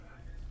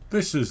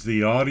This is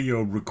the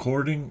audio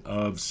recording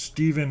of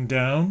Stephen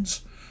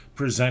Downes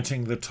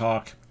presenting the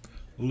talk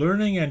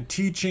Learning and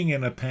Teaching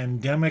in a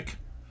Pandemic,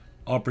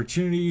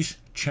 Opportunities,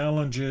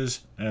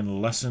 Challenges,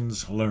 and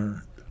Lessons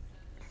Learned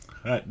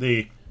at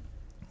the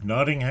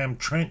Nottingham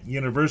Trent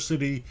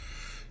University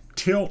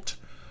Tilt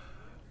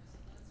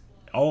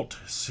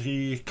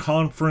Alt-C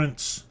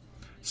Conference,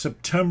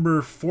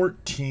 September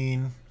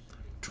 14,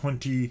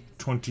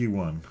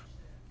 2021.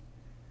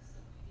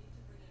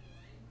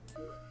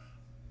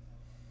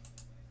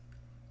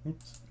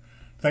 Oops.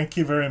 Thank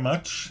you very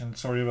much, and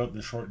sorry about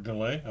the short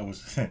delay. I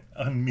was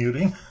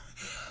unmuting.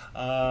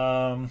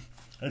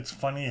 It's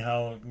funny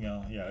how,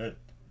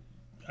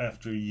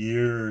 after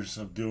years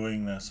of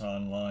doing this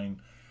online,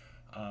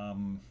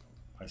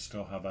 I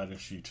still have that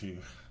issue too.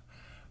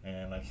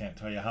 And I can't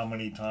tell you how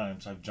many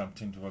times I've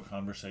jumped into a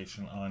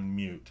conversation on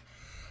mute.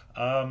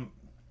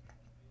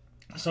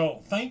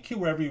 So thank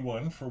you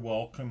everyone for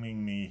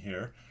welcoming me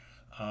here.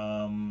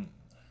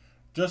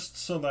 Just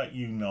so that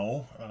you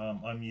know,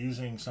 I'm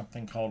using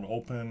something called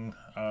Open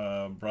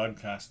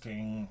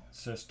Broadcasting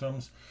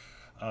Systems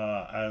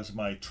as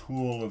my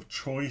tool of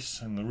choice,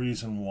 and the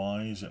reason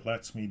why is it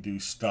lets me do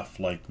stuff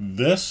like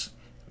this.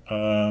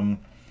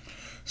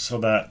 So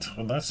that,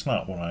 well, that's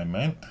not what I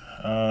meant.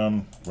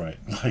 Right,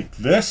 like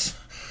this.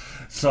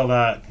 So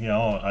that,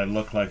 I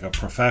look like a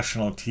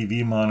professional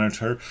TV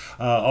monitor.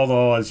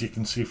 Although, as you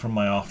can see from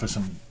my office,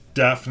 I'm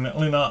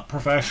definitely not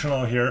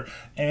professional here,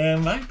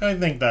 and I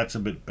think that's a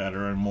bit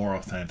better and more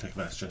authentic.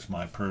 That's just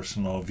my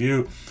personal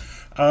view.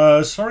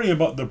 Sorry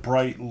about the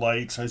bright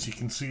lights. As you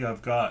can see,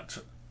 I've got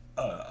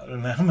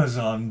an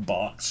Amazon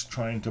box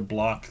trying to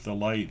block the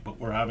light, but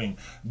we're having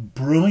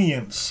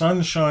brilliant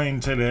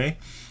sunshine today.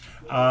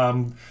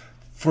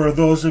 For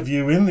those of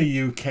you in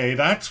the UK,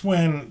 that's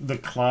when the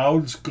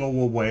clouds go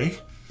away.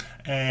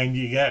 And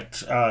you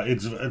get,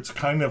 it's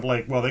kind of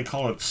like, well, they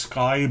call it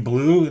sky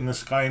blue in the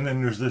sky, and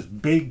then there's this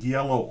big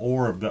yellow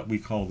orb that we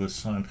call the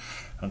sun.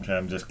 Okay,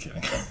 I'm just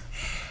kidding.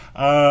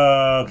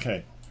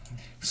 Okay,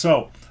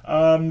 so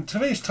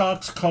today's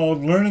talk's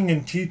called Learning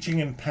and Teaching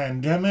in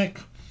Pandemic,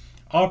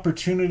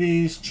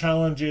 Opportunities,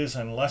 Challenges,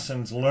 and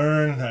Lessons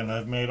Learned, and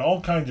I've made all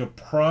kinds of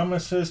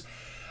promises.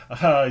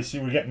 I see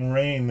we're getting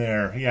rain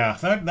there. Yeah,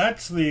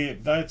 that's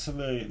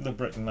the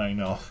Britain I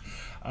know.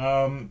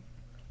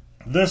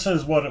 This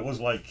is what it was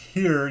like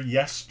here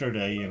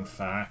yesterday, in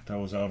fact. I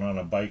was out on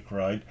a bike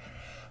ride.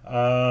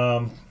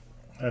 And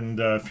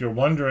if you're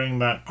wondering,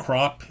 that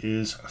crop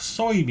is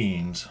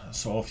soybeans.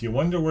 So if you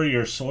wonder where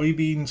your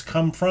soybeans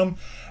come from,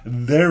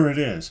 there it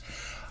is.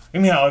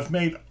 Anyhow, I've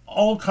made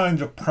all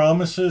kinds of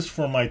promises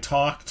for my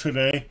talk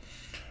today.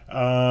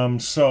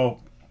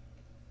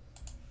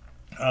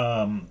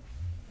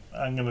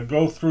 I'm going to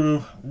go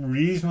through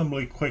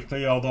reasonably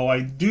quickly, although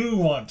I do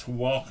want to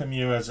welcome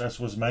you, as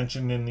was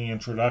mentioned in the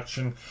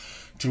introduction,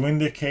 to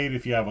indicate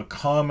if you have a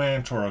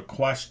comment or a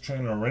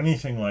question or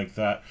anything like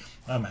that.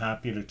 I'm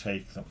happy to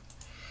take them.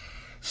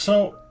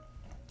 So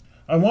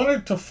I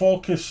wanted to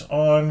focus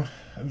on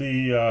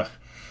the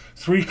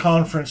three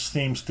conference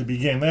themes to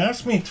begin. They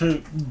asked me to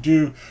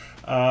do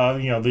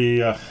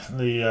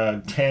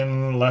the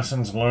 10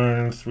 lessons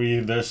learned, 3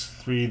 this,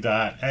 3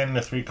 that, and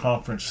the 3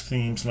 conference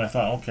themes. And I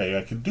thought, okay,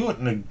 I could do it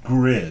in a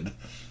grid,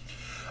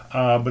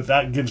 but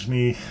that gives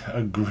me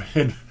a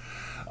grid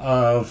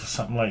of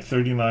something like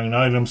 39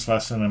 items,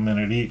 less than a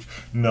minute each.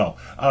 No.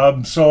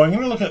 So I'm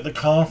going to look at the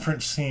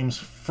conference themes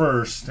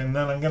first, and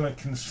then I'm going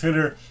to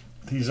consider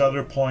these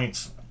other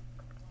points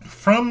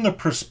from the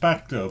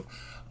perspective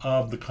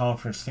of the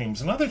conference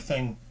themes. Another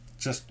thing,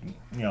 just,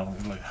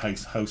 like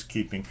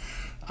housekeeping.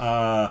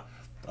 I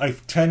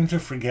tend to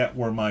forget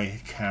where my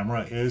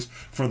camera is.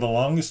 For the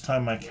longest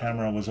time, my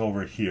camera was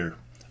over here.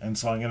 And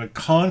so I'm going to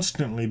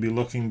constantly be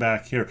looking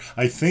back here.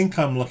 I think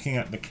I'm looking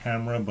at the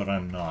camera, but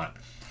I'm not.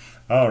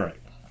 All right.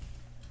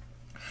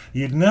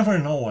 You'd never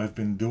know I've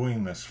been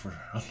doing this for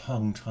a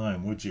long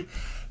time, would you?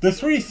 The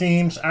 3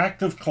 themes: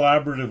 active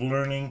collaborative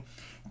learning,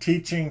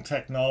 teaching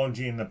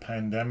technology in the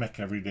pandemic,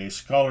 everyday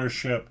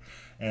scholarship,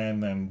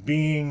 and then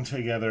being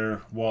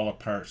together while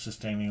apart,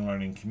 sustaining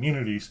learning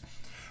communities.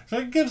 So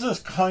it gives us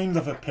kind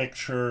of a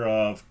picture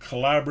of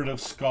collaborative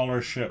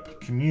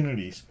scholarship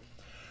communities.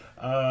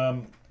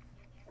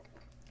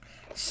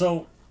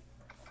 So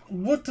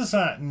what does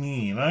that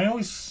mean? I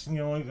always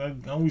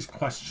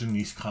question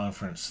these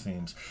conference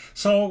themes.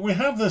 So we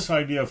have this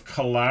idea of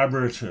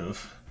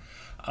collaborative,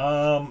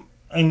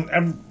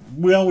 and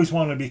we always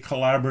want to be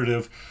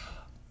collaborative.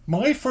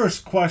 My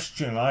first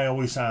question I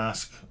always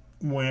ask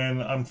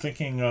when I'm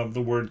thinking of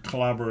the word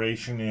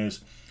collaboration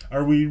is,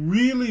 are we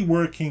really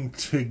working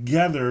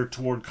together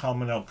toward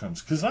common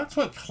outcomes? Because that's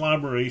what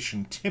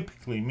collaboration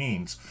typically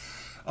means.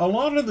 A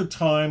lot of the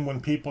time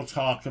when people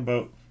talk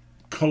about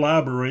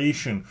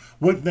collaboration,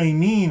 what they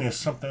mean is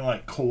something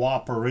like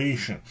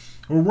cooperation.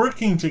 We're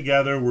working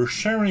together, we're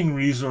sharing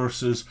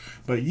resources,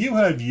 but you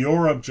have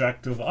your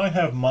objective, I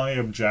have my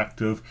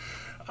objective.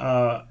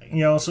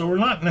 So we're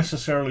not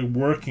necessarily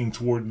working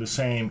toward the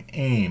same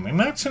aim. And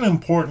that's an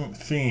important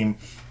theme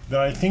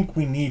that I think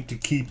we need to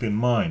keep in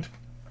mind.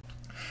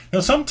 Now,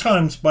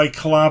 sometimes by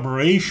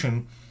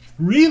collaboration,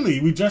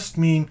 really, we just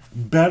mean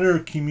better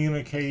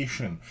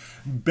communication,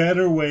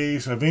 better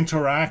ways of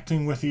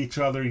interacting with each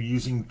other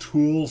using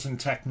tools and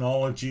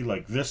technology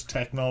like this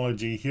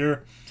technology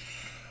here.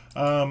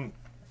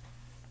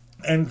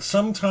 And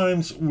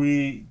sometimes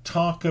we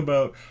talk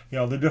about,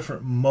 the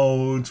different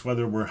modes,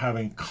 whether we're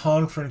having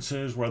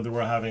conferences, whether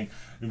we're having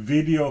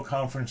video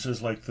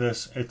conferences like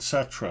this,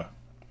 etc.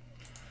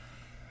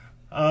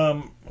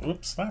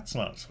 Whoops, that's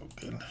not so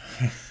good.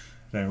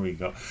 There we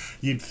go.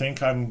 You'd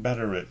think I'm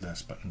better at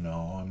this, but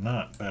no, I'm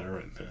not better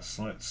at this.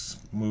 Let's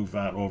move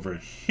that over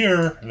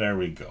here. There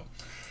we go.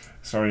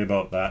 Sorry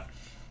about that.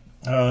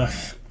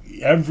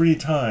 Every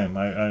time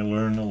I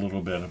learn a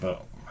little bit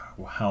about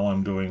how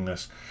I'm doing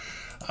this.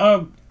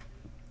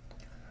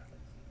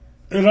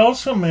 It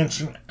also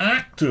mentioned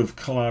active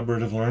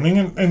collaborative learning,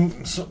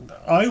 and so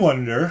I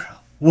wonder,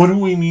 what do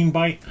we mean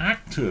by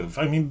active?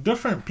 I mean,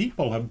 different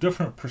people have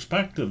different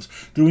perspectives.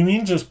 Do we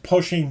mean just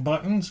pushing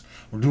buttons,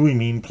 or do we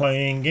mean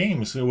playing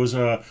games? There was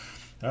a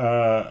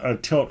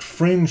Tilt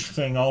Fringe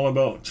thing all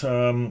about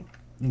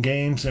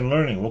games and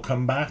learning. We'll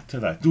come back to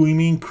that. Do we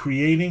mean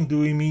creating? Do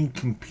we mean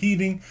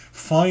competing,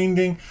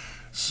 finding?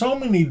 So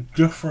many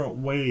different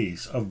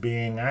ways of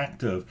being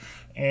active.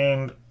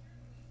 And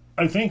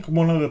I think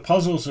one of the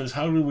puzzles is,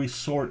 how do we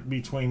sort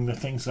between the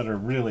things that are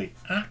really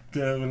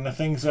active and the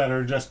things that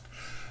are just,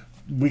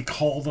 we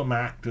call them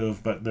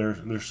active, but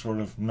they're sort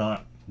of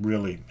not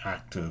really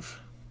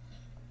active.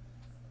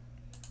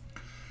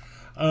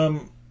 Now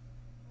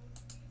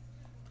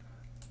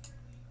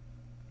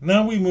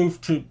we move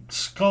to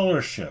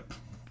scholarship,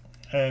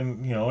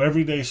 and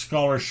everyday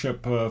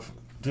scholarship of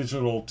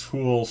digital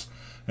tools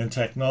and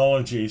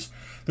technologies.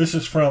 This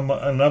is from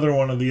another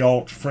one of the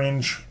Alt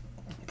Fringe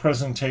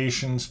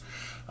presentations.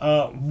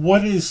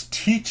 What is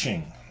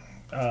teaching?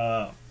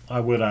 I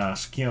would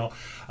ask.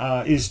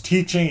 Is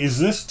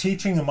this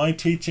teaching? Am I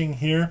teaching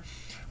here?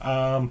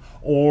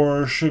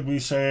 Or should we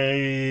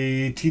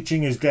say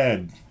teaching is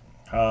dead?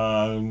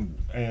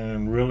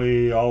 And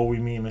really all we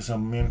mean is a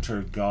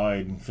mentor,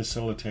 guide, and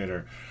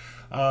facilitator.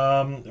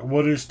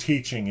 What is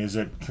teaching? Is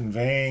it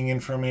conveying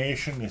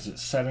information? Is it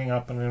setting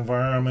up an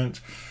environment?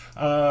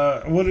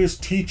 What is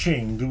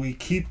teaching? Do we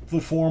keep the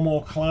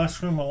formal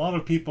classroom? A lot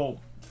of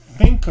people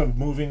think of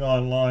moving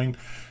online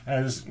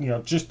as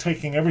just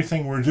taking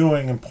everything we're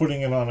doing and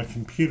putting it on a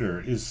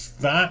computer. Is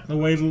that the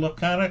way to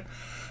look at it?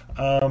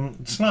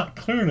 It's not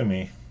clear to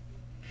me.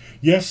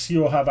 Yes,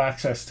 you'll have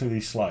access to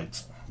these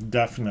slides,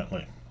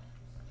 definitely.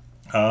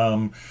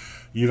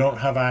 You don't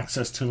have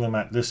access to them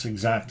at this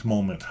exact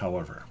moment,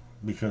 however,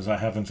 because I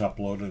haven't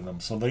uploaded them,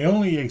 so they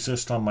only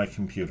exist on my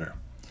computer.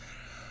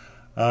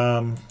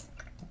 But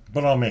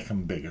I'll make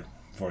them bigger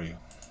for you.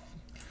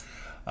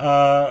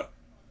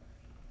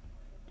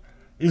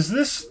 Is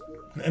this,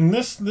 and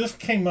this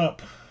came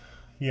up,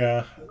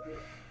 yeah,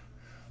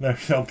 there,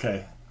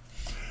 okay.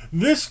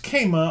 This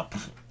came up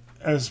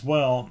as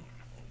well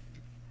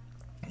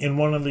in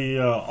one of the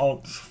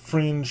Alt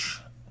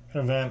Fringe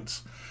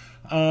events,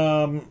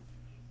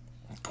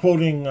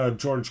 quoting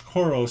George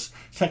Couros,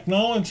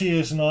 technology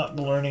is not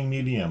the learning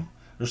medium,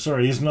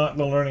 is not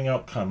the learning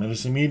outcome. It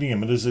is a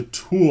medium, it is a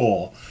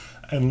tool,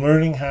 and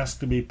learning has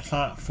to be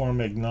platform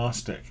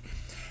agnostic.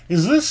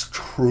 Is this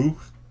true?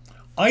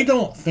 I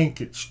don't think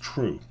it's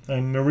true.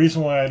 And the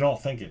reason why I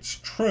don't think it's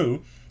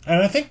true,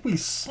 and I think we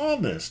saw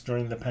this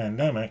during the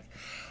pandemic,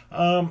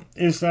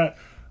 is that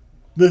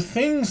the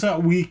things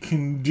that we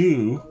can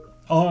do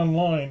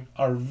online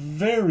are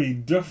very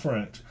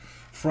different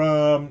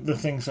from the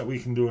things that we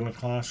can do in a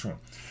classroom.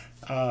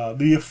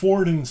 The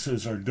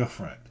affordances are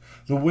different.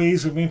 The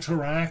ways of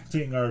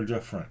interacting are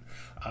different.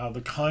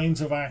 The kinds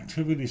of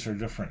activities are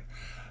different.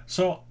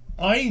 So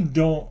I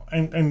don't,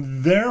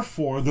 and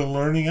therefore the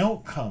learning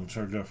outcomes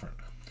are different.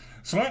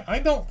 So I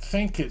don't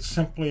think it's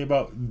simply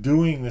about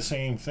doing the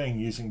same thing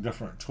using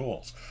different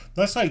tools.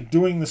 That's like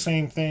doing the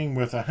same thing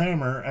with a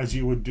hammer as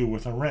you would do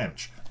with a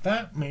wrench.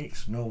 That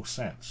makes no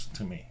sense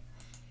to me.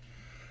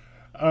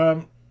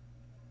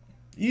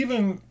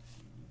 Even,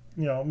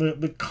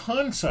 the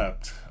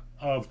concept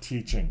of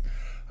teaching.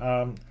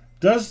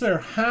 Does there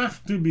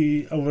have to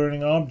be a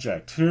learning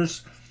object?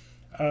 Here's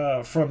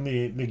from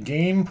the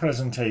game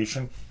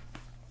presentation.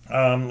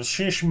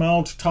 Shish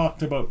Meld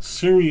talked about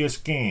serious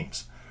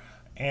games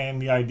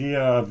and the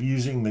idea of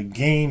using the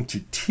game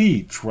to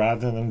teach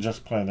rather than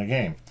just play the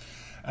game.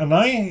 And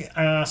I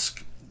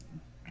ask,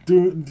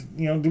 do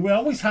we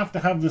always have to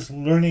have this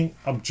learning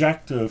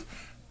objective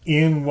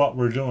in what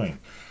we're doing?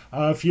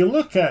 If you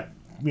look at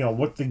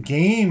what the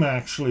game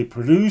actually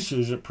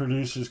produces, it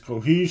produces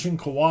cohesion,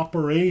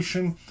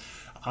 cooperation,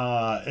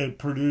 it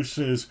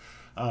produces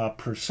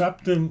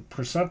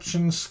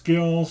perception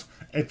skills,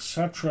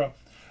 etc.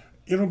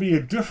 It'll be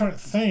a different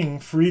thing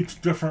for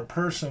each different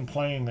person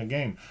playing the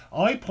game.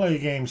 I play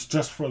games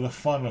just for the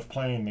fun of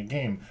playing the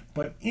game,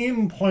 but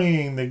in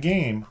playing the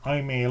game,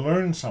 I may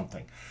learn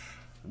something.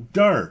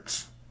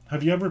 Darts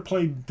Have you ever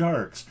played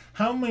darts?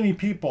 How many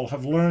people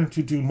have learned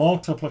to do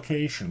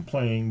multiplication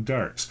playing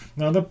darts?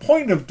 Now, the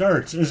point of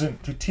darts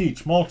isn't to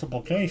teach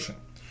multiplication,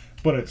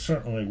 but it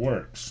certainly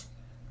works.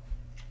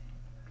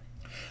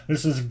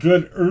 This is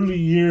good early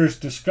years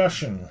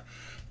discussion.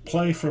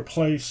 Play for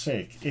play's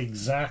sake.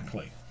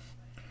 Exactly.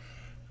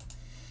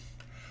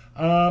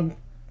 And,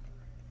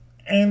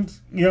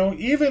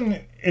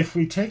 even if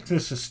we take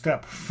this a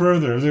step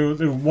further,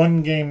 the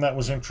one game that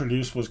was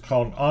introduced was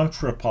called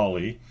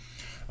Entrepoly.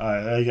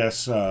 I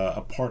guess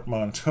a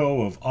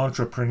portmanteau of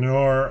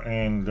entrepreneur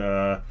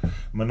and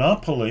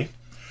monopoly.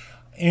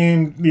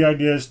 And the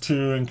idea is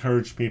to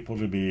encourage people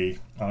to be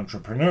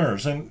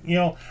entrepreneurs. And,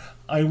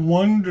 I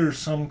wonder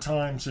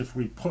sometimes if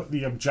we put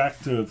the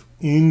objective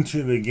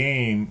into the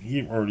game,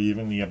 or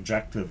even the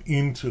objective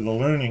into the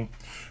learning,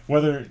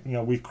 whether,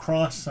 we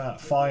cross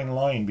that fine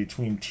line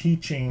between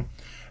teaching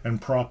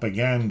and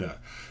propaganda.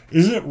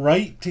 Is it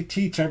right to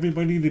teach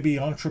everybody to be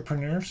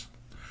entrepreneurs?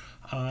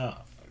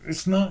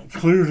 It's not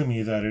clear to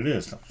me that it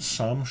is.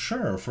 Some,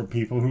 sure, for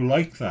people who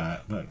like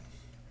that. But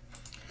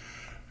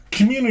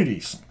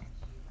communities.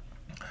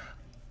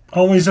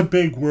 Always a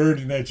big word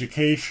in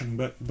education,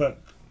 but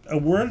a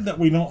word that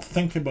we don't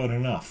think about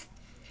enough.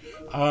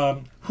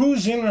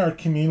 Who's in our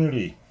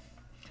community?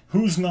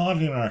 Who's not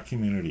in our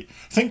community?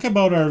 Think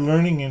about our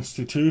learning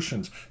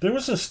institutions. There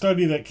was a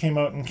study that came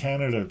out in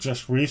Canada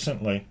just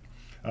recently.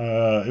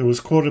 It was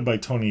quoted by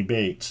Tony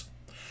Bates.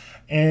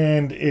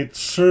 And it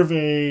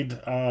surveyed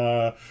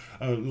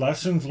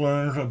lessons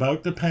learned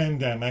about the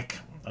pandemic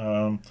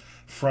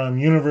from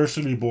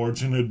university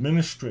boards and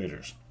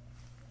administrators.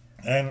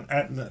 And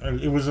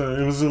it was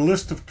a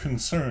list of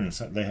concerns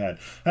that they had.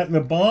 At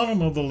the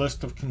bottom of the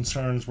list of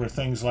concerns were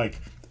things like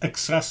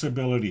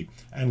accessibility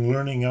and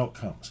learning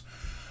outcomes.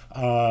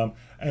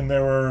 And they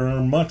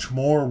were much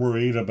more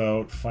worried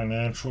about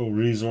financial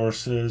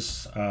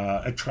resources,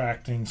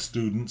 attracting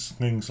students,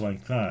 things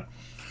like that.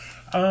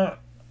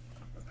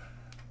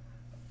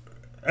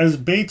 As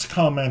Bates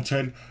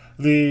commented,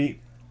 the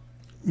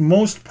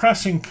most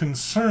pressing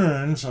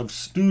concerns of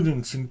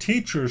students and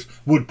teachers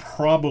would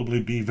probably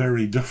be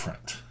very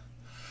different.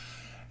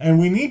 And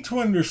we need to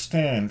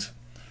understand,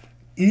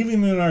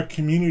 even in our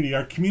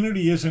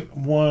community isn't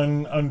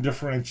one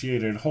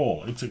undifferentiated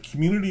whole. It's a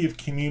community of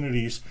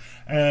communities,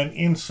 and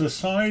in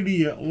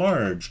society at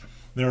large,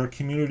 there are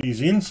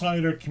communities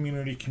inside our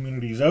community,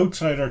 communities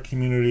outside our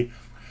community.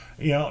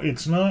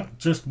 It's not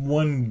just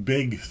one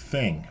big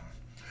thing.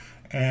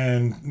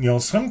 And,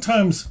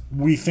 sometimes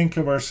we think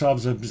of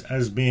ourselves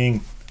as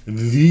being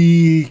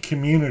the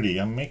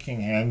community. I'm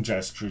making hand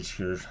gestures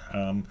here.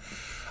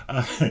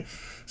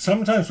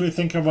 Sometimes we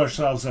think of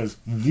ourselves as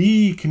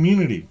the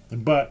community,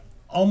 but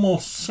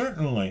almost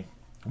certainly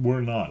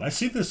we're not. I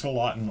see this a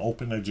lot in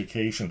open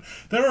education.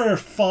 There are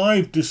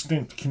 5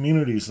 distinct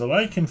communities that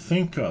I can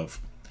think of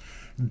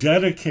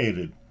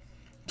dedicated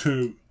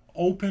to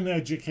open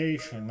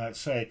education that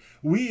say,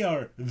 we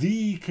are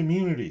the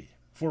community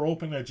for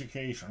open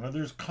education. Or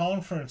there's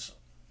conference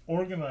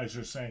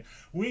organizers saying,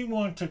 we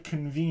want to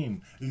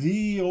convene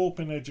the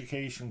open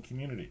education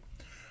community.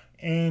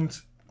 And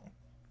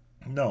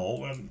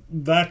no,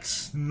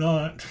 that's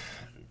not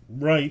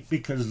right,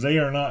 because they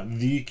are not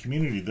the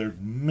community. There are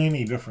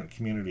many different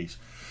communities.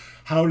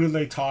 How do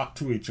they talk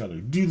to each other?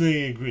 Do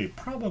they agree?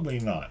 Probably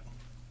not.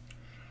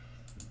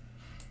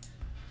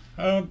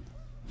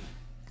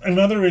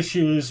 Another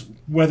issue is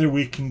whether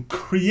we can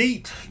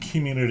create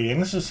community,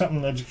 and this is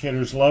something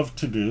educators love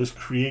to do, is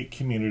create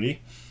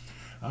community.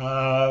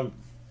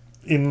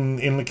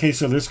 In the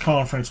case of this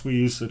conference, we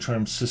use the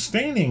term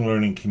sustaining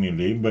learning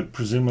community, but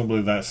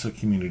presumably that's the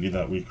community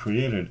that we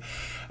created.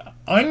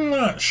 I'm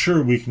not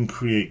sure we can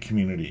create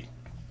community.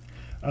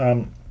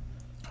 I'm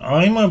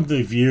of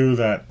the view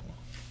that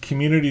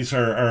communities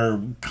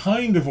are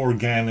kind of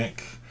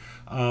organic.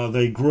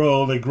 They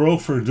grow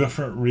for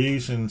different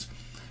reasons.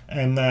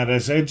 And that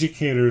as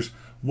educators,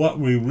 what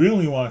we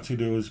really want to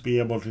do is be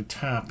able to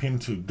tap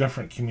into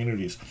different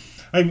communities.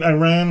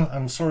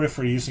 I'm sorry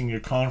for using your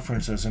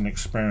conference as an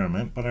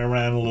experiment, but I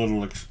ran a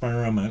little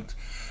experiment.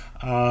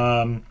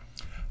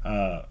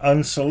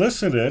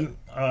 Unsolicited,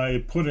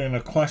 I put in a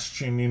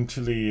question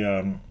into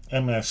the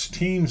MS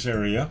Teams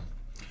area,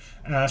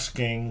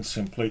 asking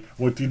simply,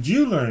 what did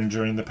you learn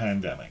during the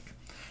pandemic?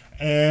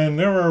 And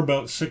there were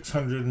about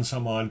 600 and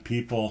some odd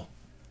people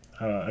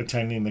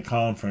attending the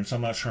conference.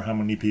 I'm not sure how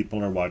many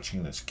people are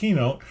watching this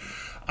keynote,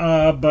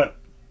 but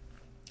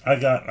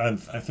I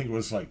think it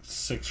was like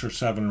 6 or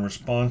 7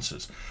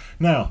 responses.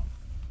 Now,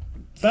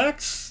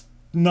 that's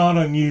not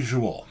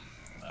unusual.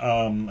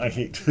 I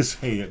hate to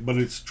say it, but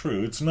it's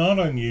true. It's not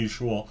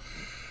unusual.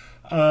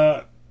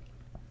 The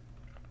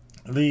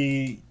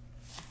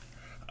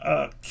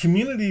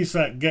communities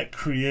that get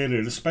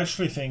created,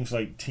 especially things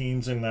like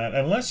teams and that,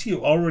 unless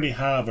you already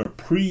have a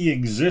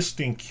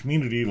pre-existing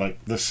community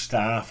like the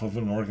staff of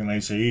an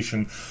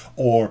organization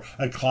or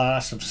a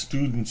class of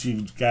students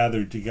you've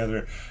gathered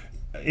together,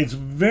 it's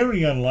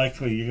very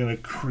unlikely you're going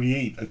to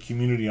create a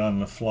community on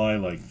the fly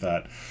like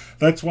that.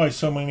 That's why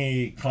so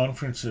many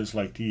conferences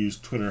like to use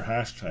Twitter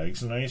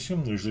hashtags, and I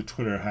assume there's a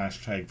Twitter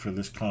hashtag for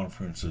this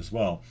conference as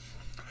well.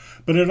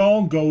 But it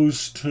all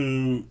goes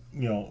to,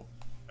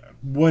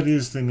 what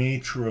is the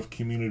nature of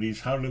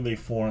communities? How do they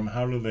form?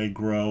 How do they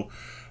grow?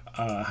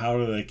 How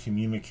do they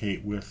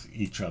communicate with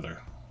each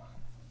other?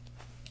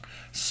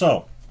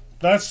 So,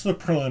 that's the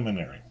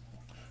preliminary.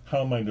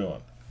 How am I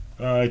doing?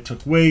 I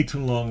took way too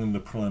long in the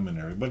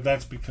preliminary, but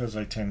that's because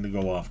I tend to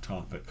go off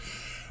topic.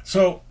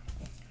 So,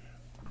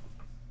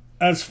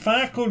 as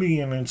faculty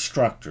and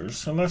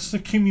instructors, and that's the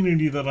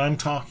community that I'm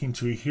talking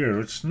to here,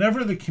 it's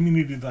never the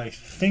community that I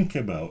think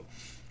about,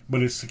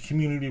 but it's the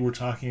community we're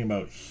talking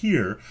about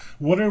here.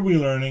 What are we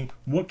learning?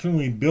 What can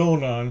we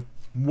build on?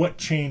 What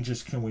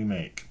changes can we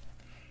make?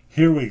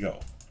 Here we go.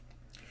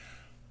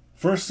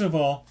 First of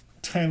all,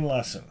 10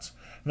 lessons.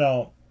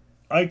 Now,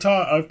 I've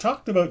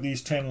talked about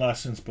these 10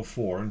 lessons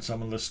before, and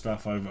some of the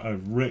stuff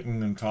I've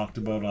written and talked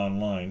about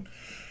online.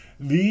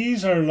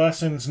 These are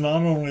lessons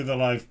not only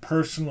that I've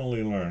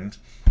personally learned,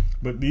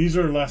 but these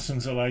are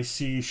lessons that I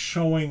see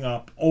showing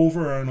up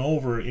over and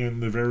over in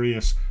the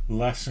various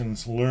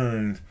lessons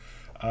learned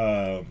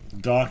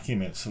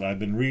documents that I've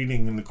been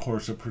reading in the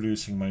course of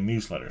producing my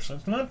newsletter. So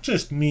it's not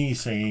just me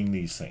saying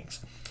these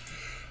things.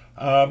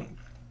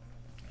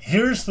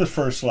 Here's the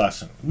first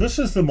lesson. This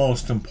is the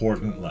most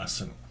important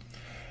lesson.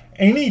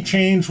 Any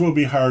change will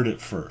be hard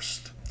at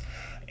first.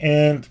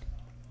 And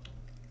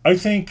I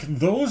think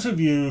those of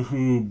you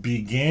who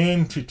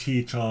began to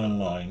teach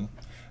online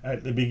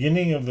at the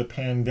beginning of the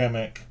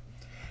pandemic,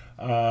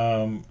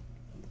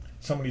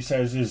 somebody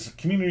says, is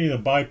community the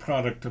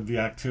byproduct of the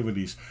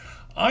activities?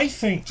 I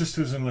think, just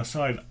as an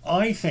aside,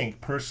 I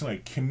think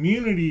personally,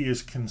 community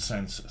is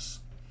consensus.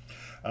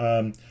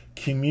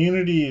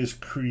 Community is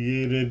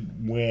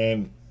created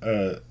when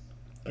a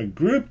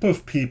group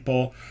of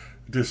people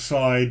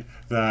decide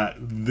that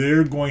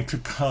they're going to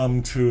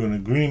come to an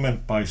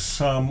agreement by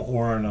some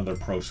or another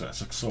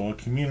process. So a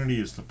community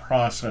is the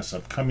process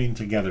of coming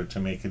together to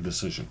make a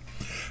decision.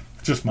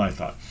 Just my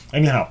thought.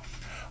 Anyhow,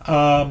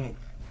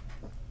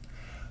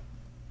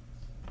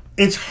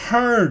 it's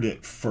hard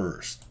at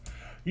first.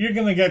 You're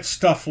going to get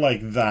stuff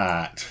like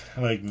that,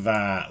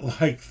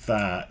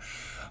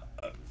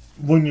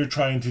 when you're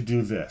trying to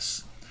do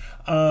this.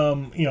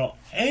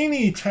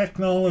 Any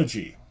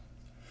technology,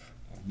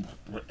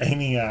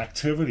 any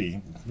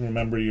activity.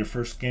 Remember your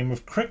first game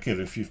of cricket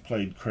if you've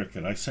played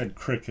cricket. I said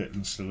cricket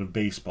instead of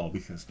baseball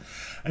because,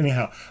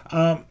 anyhow,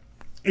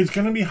 it's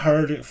going to be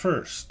hard at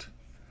first.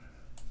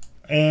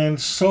 And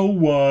so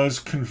was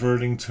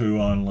converting to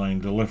online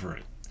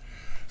delivery.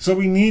 So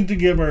we need to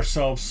give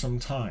ourselves some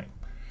time.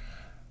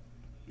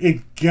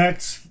 It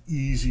gets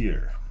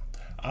easier.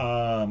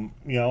 So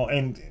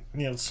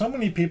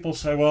many people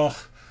say, well,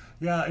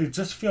 yeah, it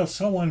just feels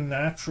so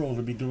unnatural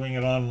to be doing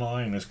it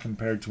online as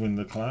compared to in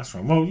the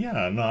classroom. Well,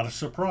 yeah, not a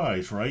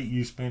surprise, right?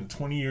 You spent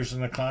 20 years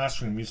in the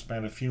classroom, you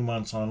spent a few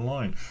months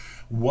online.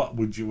 What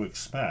would you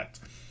expect?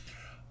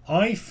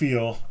 I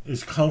feel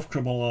as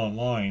comfortable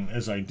online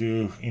as I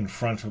do in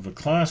front of a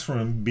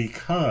classroom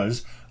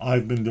because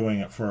I've been doing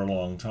it for a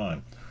long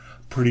time.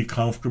 Pretty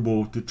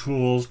comfortable with the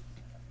tools,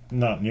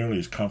 not nearly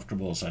as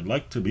comfortable as I'd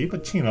like to be,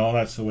 but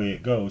that's the way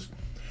it goes.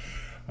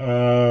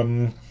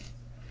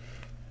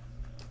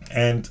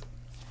 And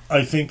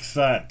I think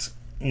that,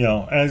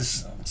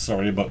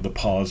 sorry about the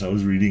pause, I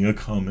was reading a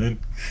comment,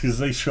 because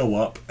they show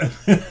up.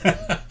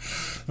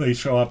 They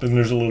show up and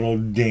there's a little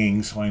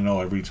ding, so I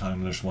know every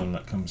time there's one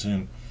that comes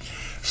in.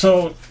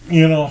 So,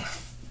 it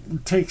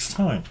takes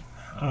time.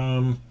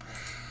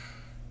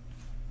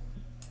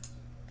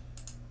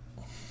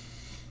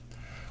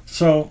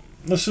 So,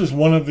 this is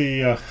one of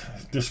the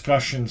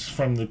discussions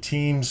from the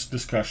Teams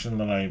discussion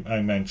that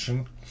I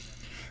mentioned.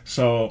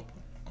 So,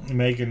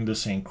 Megan de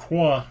St.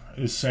 Croix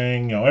is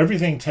saying,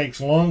 everything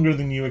takes longer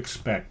than you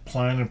expect.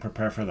 Plan and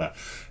prepare for that.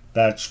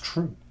 That's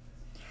true.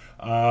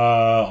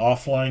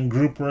 Offline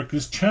group work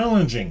is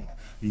challenging.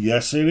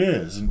 Yes, it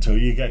is, until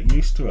you get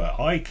used to it.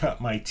 I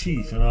cut my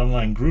teeth in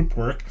online group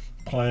work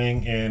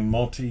playing in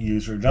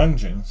multi-user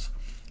dungeons,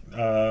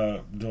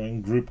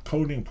 doing group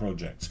coding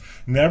projects.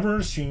 Never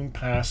assume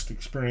past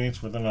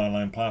experience with an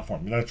online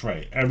platform. That's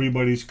right.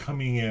 Everybody's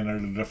coming in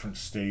at a different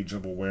stage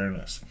of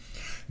awareness.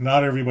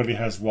 Not everybody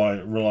has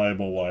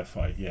reliable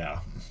Wi-Fi.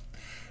 Yeah,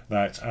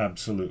 that's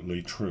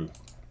absolutely true.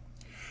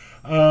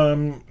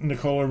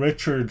 Nicola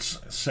Richards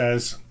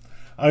says,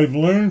 I've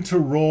learned to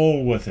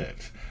roll with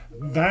it.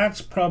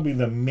 That's probably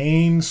the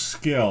main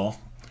skill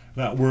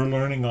that we're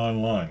learning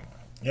online.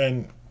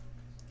 And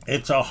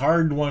it's a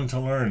hard one to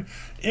learn.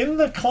 In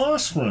the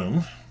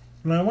classroom,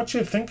 now I want you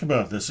to think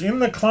about this. In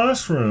the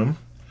classroom,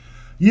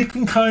 you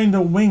can kind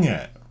of wing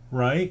it,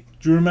 right?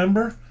 Do you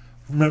remember?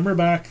 Remember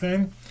back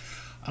then?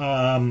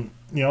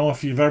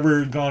 If you've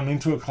ever gone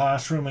into a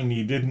classroom and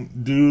you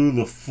didn't do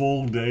the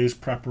full day's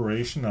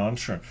preparation, now I'm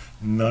sure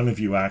none of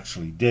you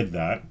actually did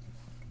that,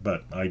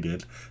 but I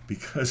did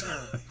because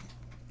I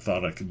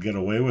thought I could get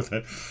away with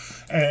it.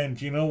 And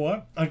you know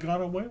what? I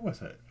got away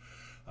with it.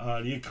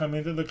 You come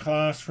into the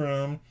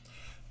classroom,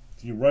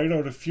 you write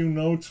out a few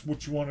notes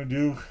what you want to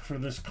do for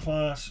this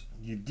class,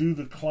 you do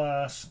the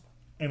class,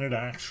 and it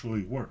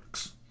actually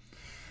works.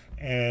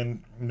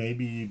 And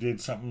maybe you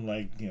did something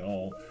like,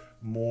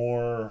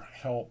 more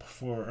help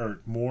for, or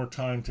more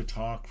time to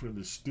talk for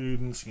the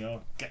students,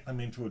 get them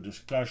into a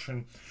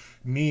discussion.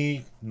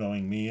 Me,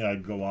 knowing me,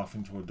 I'd go off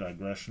into a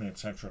digression,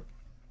 etc.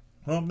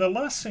 Well, the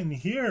lesson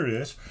here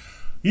is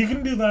you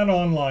can do that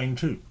online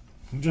too.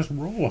 Just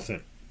roll with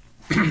it.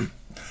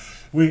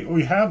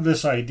 We have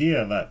this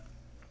idea that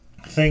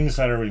things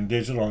that are in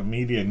digital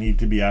media need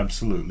to be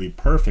absolutely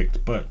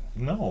perfect, but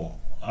no.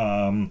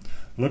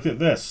 Look at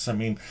this. I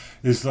mean,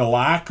 is the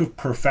lack of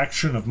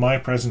perfection of my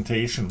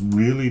presentation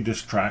really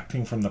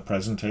distracting from the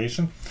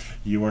presentation?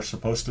 You are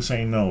supposed to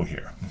say no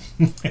here.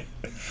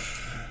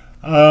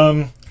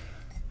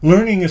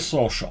 Learning is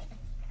social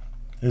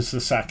is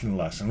the second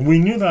lesson. We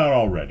knew that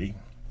already.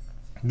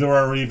 There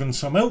are even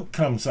some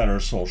outcomes that are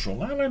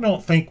social, and I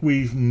don't think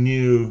we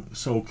knew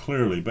so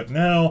clearly. But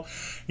now,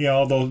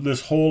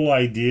 this whole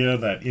idea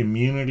that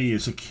immunity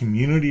is a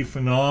community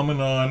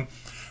phenomenon,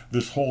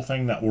 this whole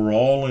thing that we're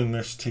all in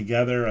this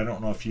together, I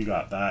don't know if you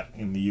got that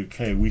in the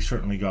UK. We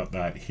certainly got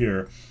that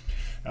here.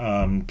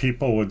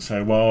 People would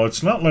say, well,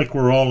 it's not like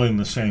we're all in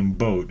the same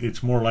boat.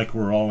 It's more like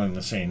we're all in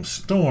the same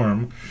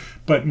storm.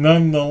 But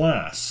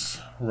nonetheless,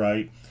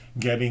 right,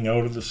 getting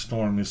out of the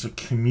storm is a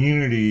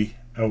community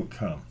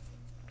outcome.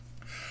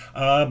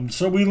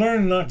 So we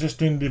learn not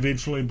just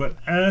individually, but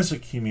as a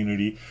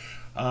community.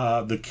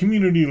 The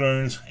community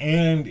learns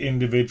and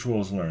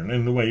individuals learn.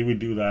 And the way we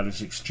do that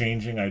is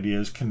exchanging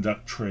ideas,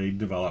 conduct trade,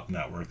 develop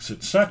networks,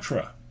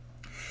 etc.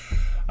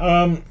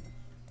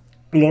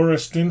 Laura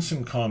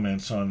Stinson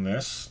comments on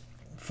this,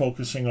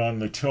 focusing on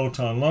the Tilt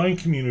Online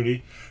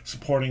community,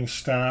 supporting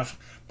staff,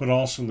 but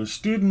also the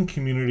student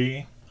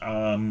community.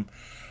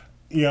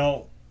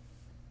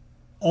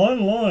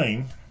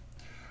 Online,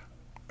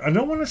 I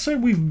don't want to say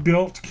we've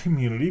built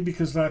community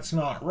because that's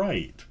not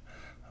right.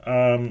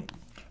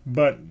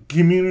 But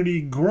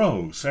community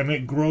grows, and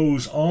it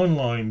grows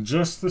online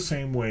just the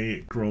same way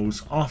it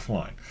grows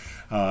offline.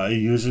 It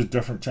uses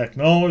different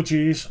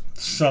technologies.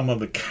 Some of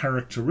the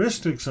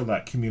characteristics of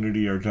that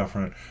community are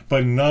different,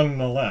 but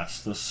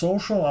nonetheless, the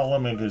social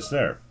element is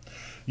there.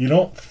 You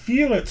don't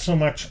feel it so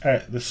much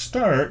at the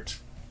start,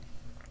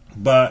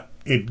 but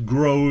it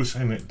grows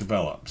and it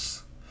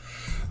develops.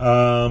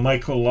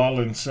 Michael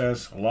Laughlin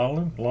says,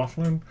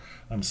 Laughlin?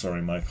 I'm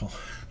sorry, Michael.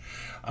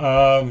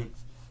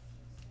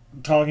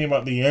 Talking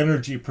about the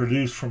energy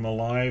produced from a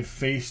live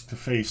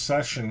face-to-face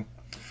session.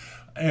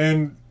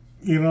 And,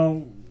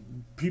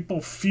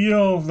 people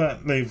feel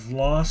that they've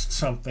lost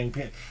something.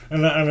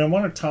 And I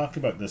want to talk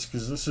about this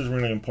because this is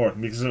really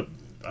important, because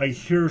I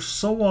hear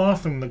so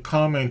often the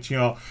comment,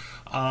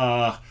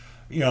 I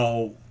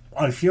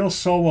feel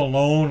so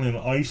alone and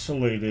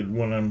isolated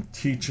when I'm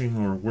teaching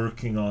or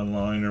working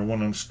online or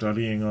when I'm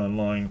studying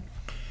online.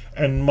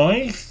 And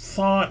my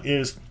thought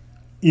is,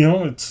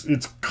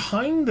 it's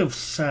kind of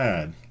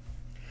sad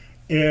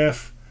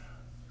if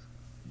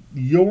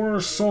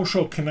your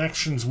social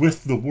connections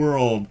with the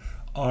world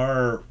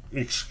are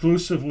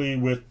exclusively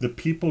with the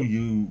people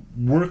you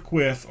work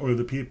with or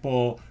the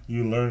people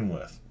you learn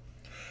with.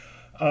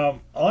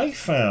 I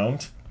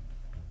found,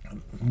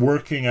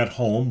 working at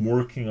home,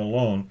 working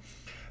alone,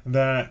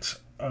 that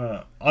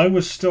I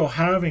was still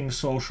having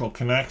social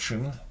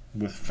connection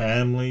with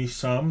family,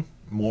 some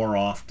more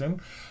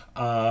often,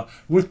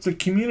 with the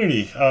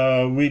community.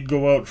 We'd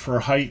go out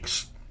for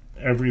hikes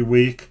every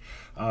week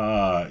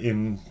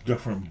in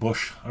different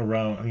bush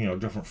around,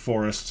 different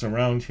forests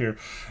around here.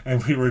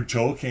 And we were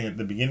joking at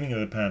the beginning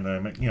of the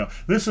pandemic,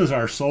 this is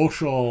our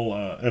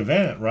social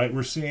event, right?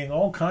 We're seeing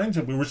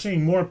we were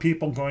seeing more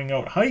people going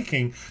out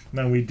hiking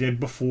than we did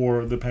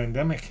before the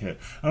pandemic hit.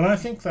 And I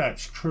think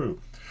that's true.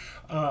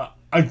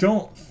 I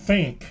don't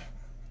think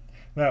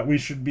that we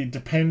should be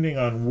depending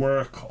on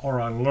work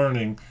or on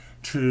learning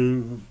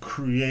to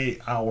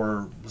create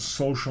our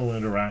social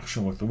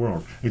interaction with the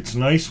world. It's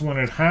nice when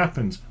it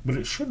happens, but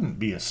it shouldn't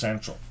be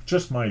essential.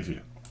 Just my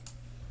view.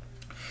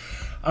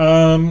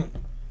 So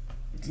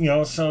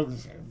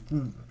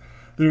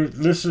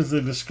this is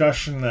the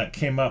discussion that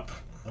came up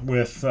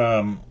with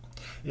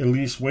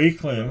Elise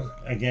Wakelin,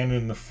 again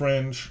in the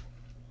Fringe.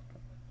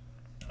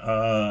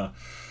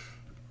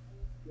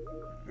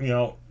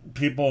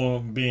 People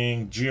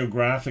being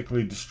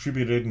geographically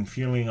distributed and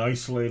feeling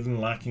isolated and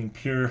lacking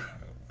peer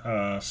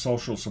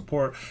social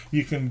support.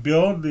 You can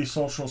build these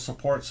social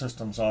support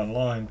systems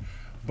online,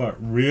 but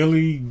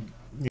really,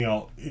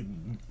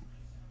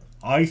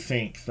 I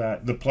think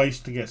that the place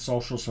to get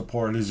social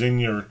support is in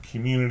your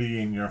community,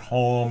 in your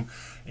home,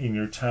 in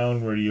your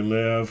town where you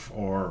live,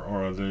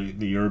 or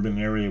the urban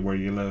area where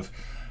you live.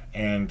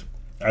 And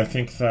I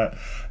think that,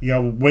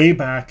 way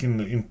back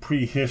in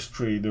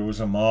prehistory, there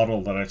was a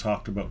model that I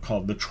talked about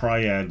called the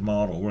triad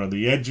model, where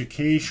the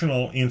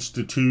educational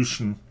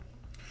institution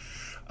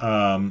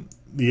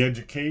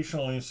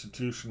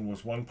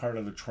was one part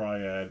of the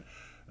triad.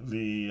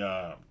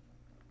 The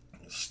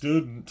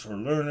student or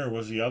learner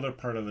was the other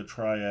part of the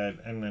triad,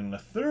 and then the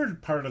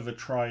third part of the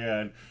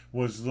triad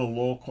was the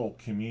local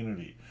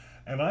community.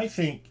 And I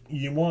think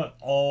you want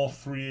all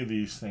three of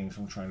these things.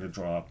 I'm trying to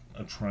draw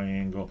a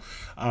triangle.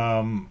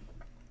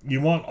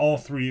 You want all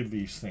three of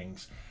these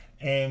things.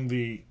 And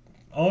the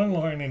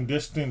online and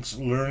distance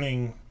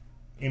learning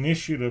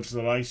initiatives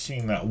that I've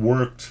seen that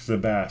worked the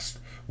best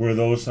were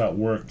those that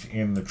worked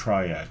in the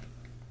triad.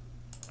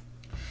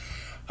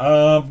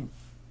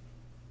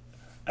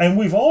 And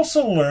we've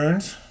also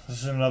learned,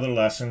 this is another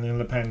lesson in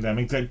the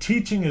pandemic, that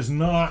teaching is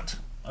not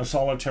a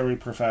solitary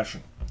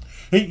profession.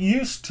 It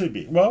used to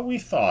be. Well, we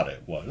thought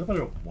it was, but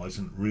it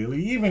wasn't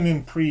really. Even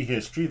in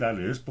prehistory, that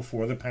is,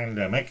 before the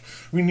pandemic,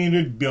 we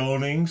needed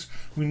buildings,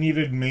 we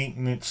needed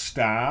maintenance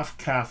staff,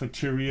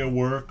 cafeteria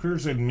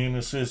workers, admin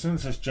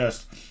assistants. It's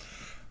just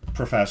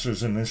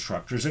professors and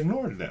instructors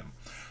ignored them.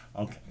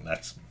 Okay,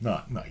 that's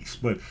not nice,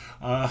 but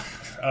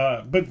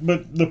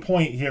the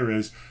point here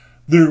is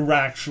there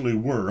actually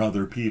were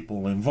other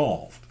people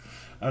involved.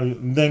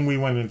 Then we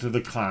went into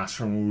the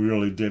classroom and we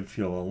really did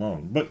feel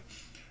alone. But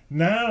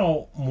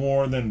now,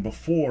 more than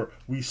before,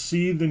 we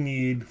see the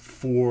need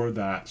for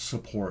that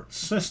support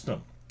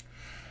system.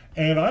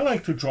 And I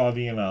like to draw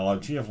the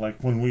analogy of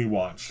like when we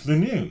watch the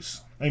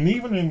news. And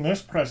even in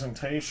this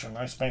presentation,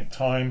 I spent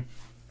time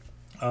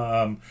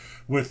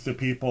with the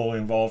people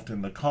involved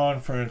in the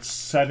conference,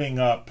 setting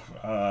up,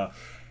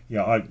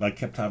 I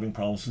kept having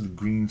problems with the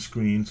green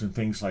screens and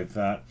things like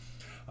that.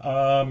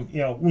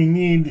 We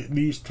need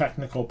these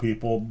technical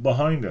people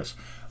behind us.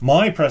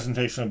 My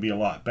presentation would be a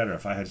lot better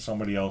if I had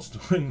somebody else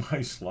doing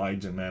my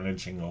slides and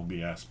managing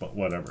OBS, but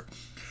whatever.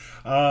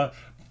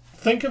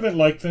 Think of it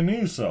like the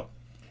news, though.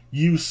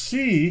 You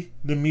see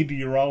the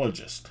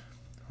meteorologist,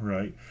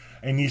 right?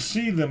 And you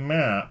see the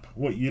map.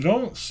 What you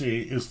don't see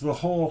is the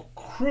whole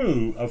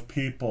crew of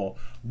people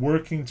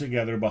working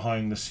together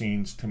behind the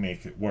scenes to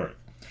make it work.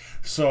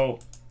 So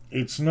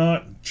it's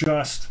not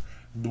just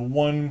the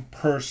one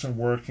person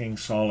working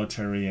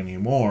solitary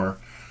anymore.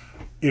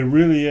 It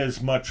really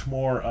is much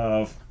more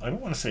of, I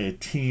don't want to say a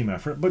team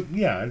effort, but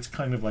yeah, it's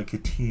kind of like a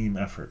team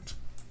effort.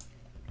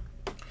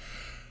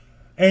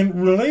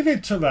 And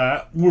related to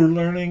that, we're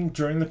learning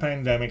during the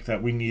pandemic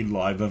that we need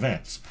live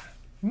events.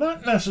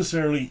 Not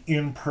necessarily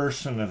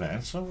in-person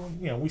events.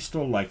 We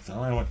still like them.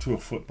 I went to a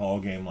football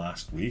game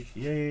last week.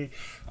 Yay.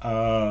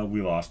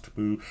 We lost.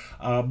 Boo.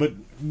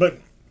 But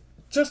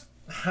just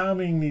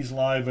having these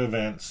live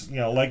events,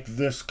 like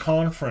this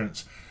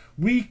conference,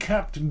 we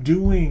kept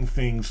doing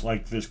things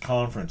like this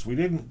conference. We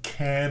didn't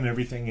can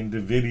everything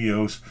into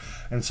videos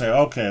and say,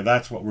 okay,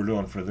 that's what we're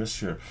doing for this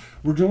year.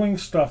 We're doing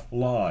stuff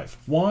live.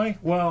 Why?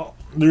 Well,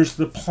 there's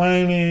the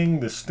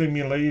planning, the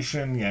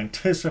stimulation, the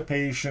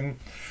anticipation.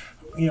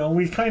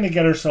 We kind of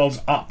get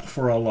ourselves up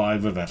for a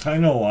live event. I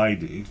know I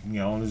do.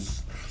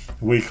 Just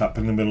wake up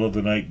in the middle of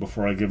the night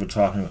before I give a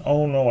talk and,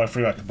 oh no, I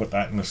forgot to put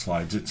that in the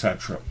slides,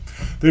 etc.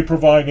 They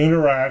provide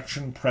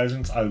interaction,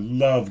 presence. I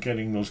love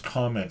getting those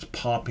comments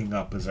popping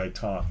up as I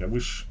talk. I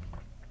wish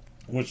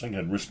I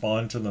could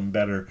respond to them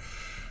better,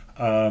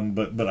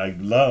 but I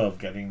love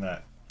getting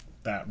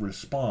that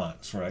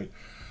response, right?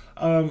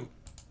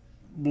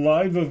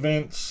 Live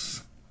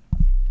events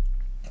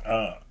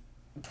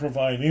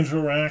provide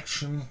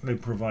interaction. They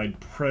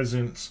provide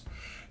presence.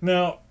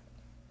 Now,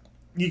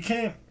 you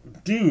can't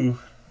do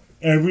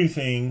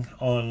everything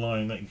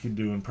online that you could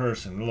do in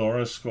person.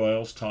 Laura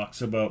Scoils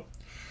talks about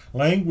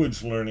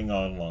language learning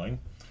online,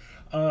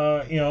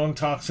 and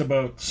talks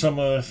about some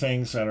of the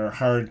things that are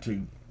hard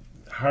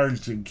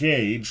to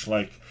gauge,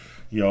 like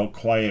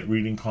quiet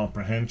reading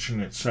comprehension,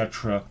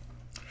 etc.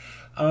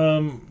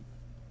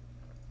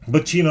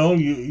 But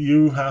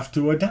you have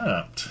to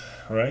adapt,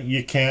 right?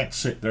 You can't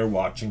sit there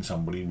watching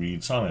somebody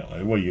read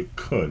silently. Well, you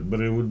could, but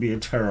it would be a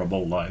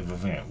terrible live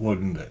event,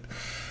 wouldn't it?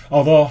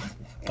 Although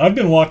I've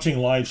been watching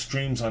live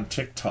streams on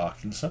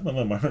TikTok, and some of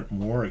them aren't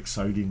more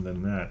exciting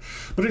than that.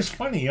 But it's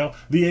funny,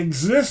 the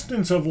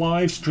existence of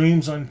live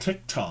streams on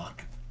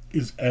TikTok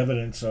is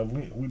evidence of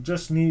we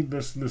just need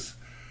this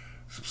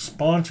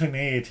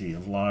spontaneity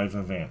of live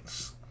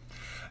events.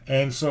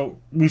 And so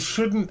we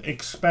shouldn't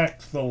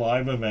expect the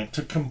live event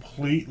to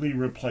completely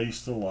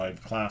replace the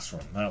live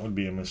classroom. That would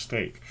be a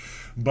mistake.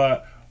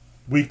 But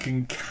we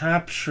can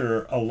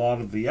capture a lot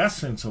of the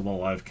essence of a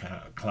live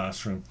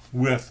classroom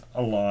with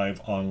a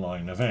live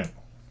online event.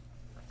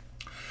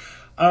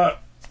 How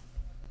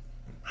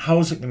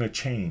is it going to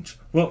change?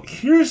 Well,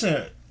 here's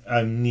a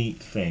neat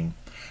thing.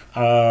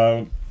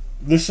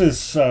 This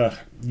is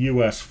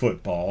U.S.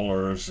 football,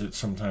 or as it's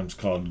sometimes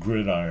called,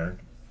 gridiron.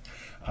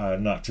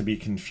 Not to be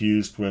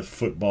confused with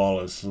football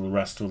as the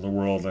rest of the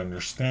world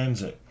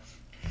understands it.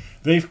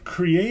 They've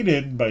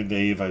created, by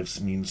they've, I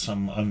mean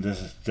some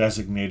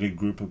undesignated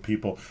group of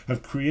people,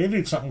 have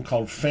created something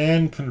called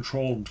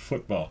fan-controlled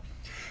football.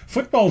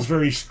 Football is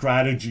very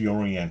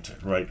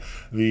strategy-oriented, right?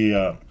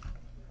 The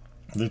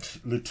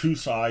two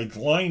sides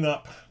line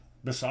up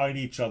beside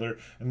each other,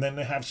 and then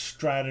they have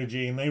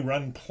strategy, and they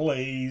run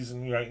plays,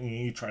 and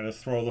you try to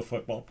throw the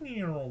football,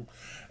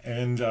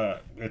 and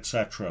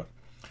etc.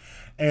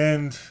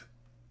 And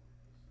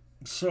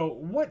So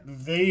what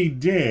they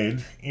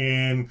did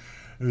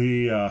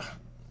the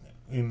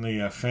in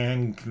the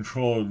fan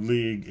controlled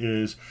league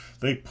is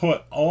they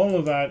put all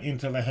of that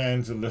into the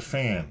hands of the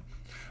fan.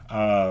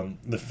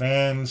 The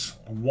fans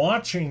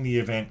watching the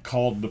event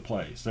called the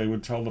plays. They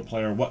would tell the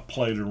player what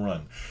play to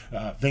run.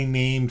 They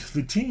named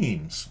the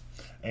teams.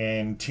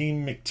 And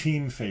Team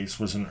McTeamface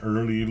was an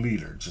early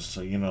leader, just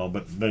so you know,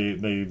 but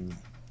they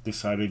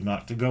decided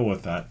not to go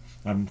with that.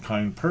 I'm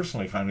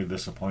personally kind of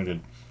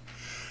disappointed.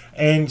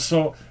 And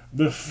so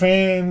the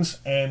fans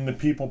and the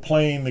people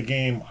playing the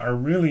game are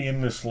really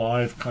in this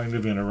live kind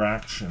of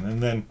interaction.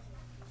 And then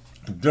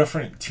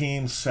different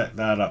teams set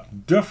that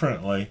up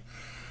differently.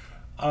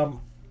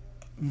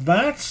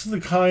 That's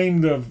the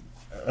kind of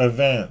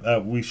event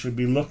that we should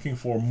be looking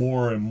for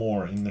more and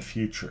more in the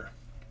future.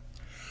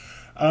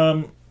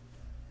 Um,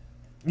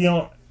 you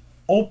know,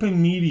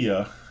 open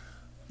media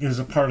is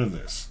a part of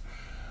this.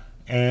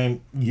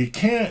 And you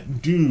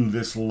can't do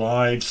this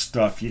live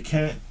stuff, you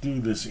can't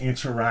do this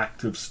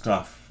interactive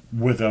stuff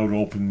without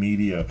open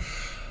media.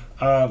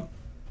 Uh,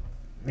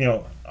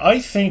 I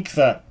think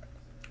that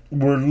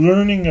we're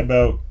learning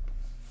about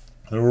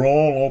the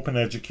role open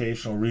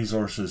educational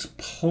resources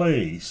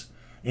plays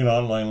in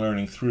online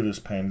learning through this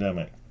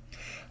pandemic.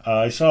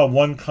 I saw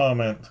one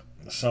comment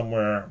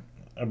somewhere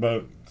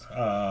about,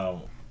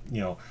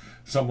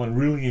 someone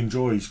really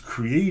enjoys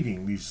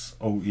creating these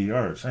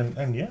OERs.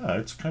 And yeah,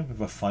 it's kind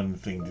of a fun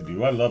thing to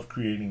do. I love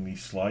creating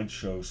these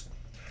slideshows.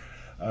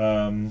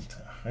 I'm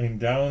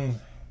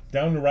down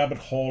the rabbit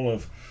hole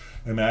of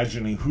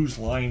imagining whose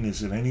line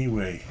is it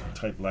anyway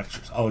type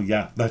lectures. Oh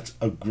yeah, that's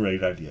a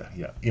great idea.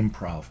 Yeah,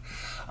 improv.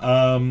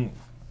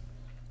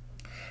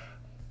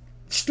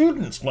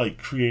 Students like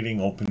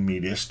creating open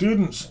media.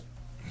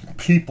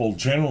 People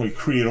generally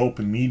create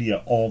open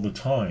media all the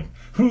time.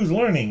 Whose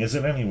learning is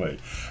it anyway?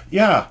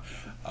 Yeah,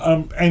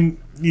 and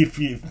if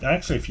you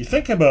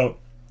think about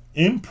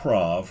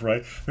improv,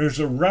 right, there's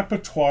a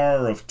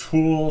repertoire of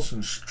tools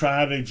and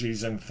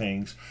strategies and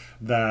things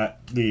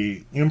that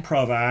the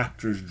improv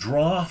actors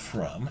draw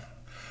from.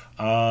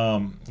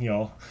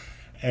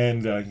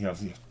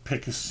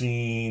 Pick a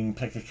scene,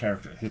 pick a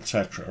character,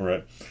 etc.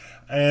 Right,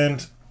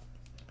 and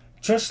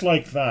just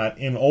like that,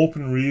 in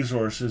open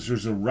resources,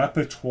 there's a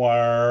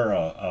repertoire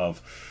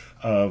of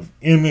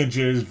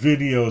images,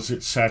 videos,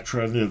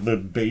 etc., the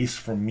base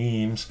for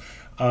memes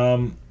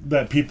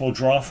that people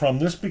draw from.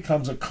 This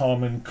becomes a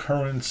common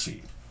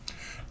currency.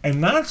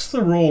 And that's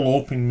the role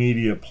open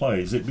media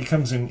plays. It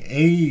becomes an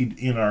aid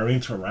in our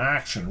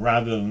interaction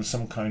rather than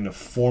some kind of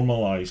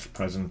formalized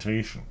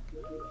presentation.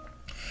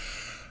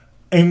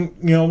 And,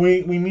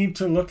 we need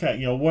to look at,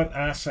 what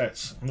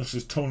assets, and this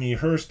is Tony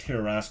Hurst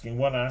here asking,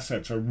 what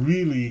assets are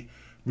really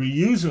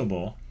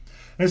reusable.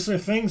 It's the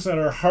things that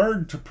are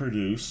hard to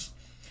produce,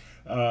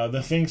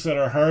 the things that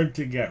are hard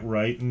to get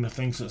right, and the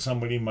things that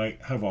somebody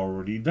might have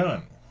already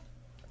done.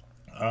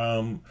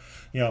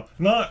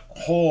 Not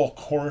whole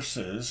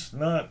courses,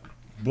 not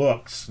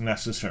books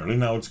necessarily.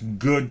 Now, it's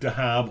good to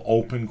have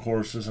open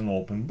courses and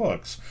open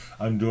books.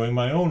 I'm doing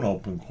my own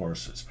open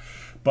courses.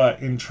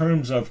 But in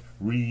terms of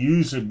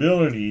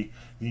reusability,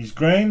 these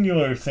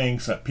granular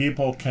things that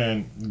people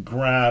can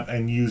grab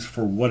and use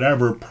for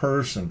whatever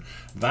person,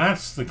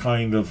 that's the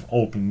kind of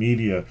open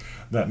media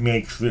that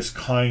makes this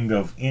kind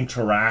of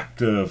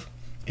interactive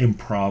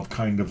improv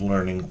kind of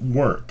learning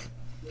work.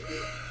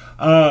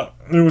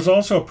 There was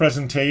also a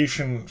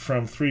presentation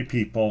from three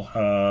people,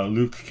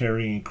 Luke,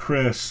 Carrie, and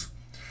Chris,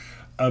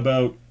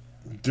 about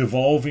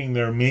devolving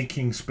their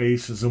making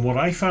spaces. And what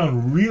I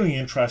found really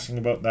interesting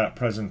about that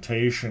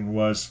presentation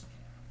was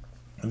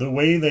the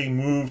way they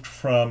moved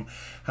from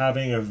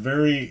having a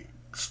very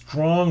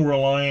strong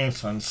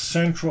reliance on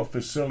central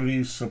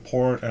facilities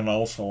support and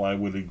also, I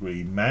would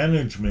agree,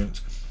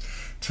 management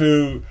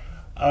to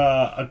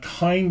a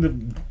kind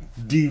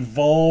of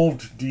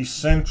devolved,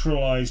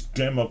 decentralized,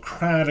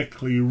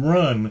 democratically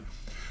run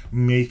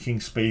making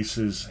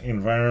spaces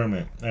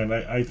environment. And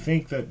I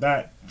think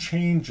that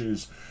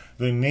changes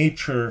the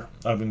nature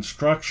of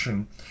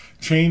instruction,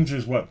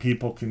 changes what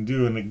people can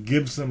do, and it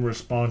gives them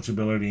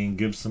responsibility and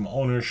gives them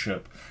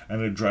ownership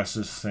and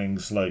addresses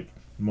things like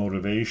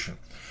motivation.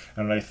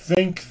 And I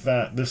think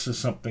that this is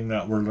something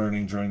that we're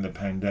learning during the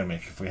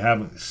pandemic. If we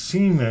haven't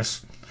seen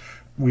this,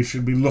 we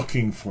should be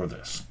looking for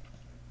this.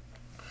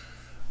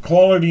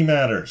 Quality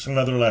matters.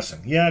 Another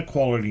lesson. Yeah,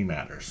 quality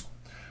matters.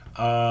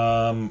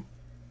 One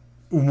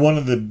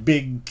of the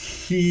big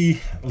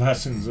key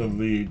lessons of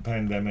the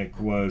pandemic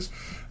was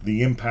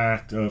the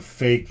impact of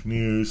fake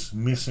news,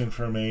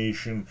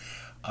 misinformation,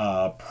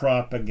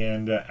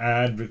 propaganda,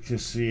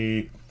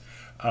 advocacy,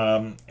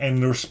 and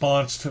the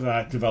response to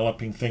that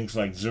developing things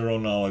like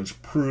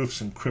zero-knowledge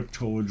proofs and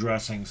crypto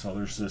addressing, so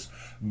there's this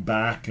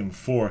back and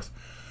forth.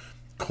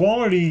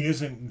 Quality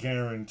isn't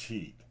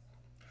guaranteed.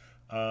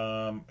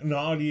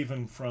 Not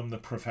even from the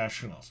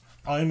professionals.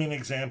 I'm an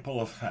example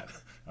of that.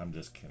 I'm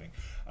just kidding.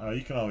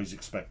 You can always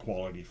expect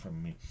quality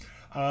from me.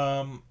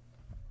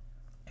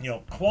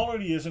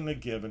 Quality isn't a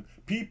given.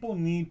 People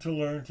need to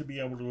learn to be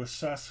able to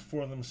assess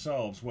for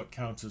themselves what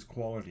counts as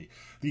quality.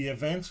 The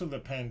events of the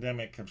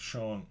pandemic have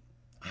shown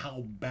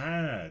how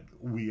bad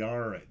we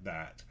are at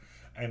that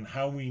and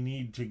how we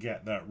need to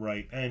get that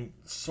right, and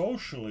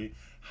socially,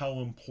 how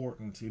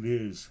important it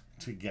is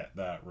to get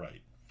that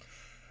right.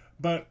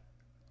 But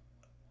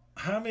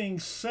having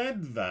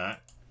said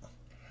that,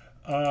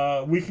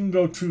 we can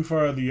go too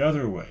far the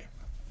other way.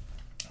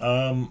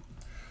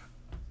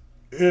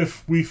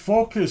 If we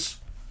focus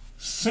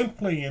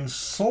simply and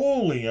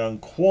solely on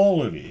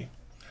quality,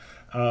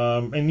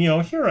 and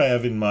here I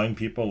have in mind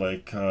people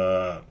like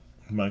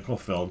Michael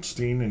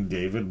Feldstein and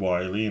David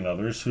Wiley and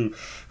others who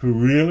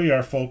really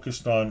are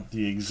focused on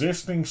the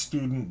existing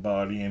student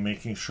body and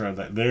making sure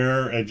that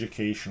their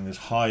education is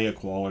high a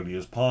quality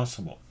as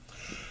possible.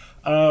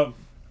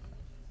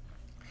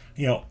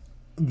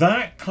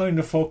 That kind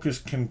of focus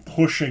can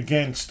push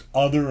against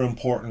other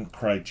important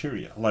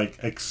criteria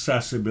like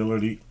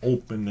accessibility,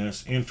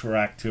 openness,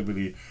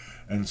 interactivity,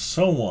 and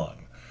so on.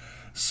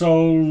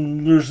 So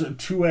there's a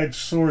two-edged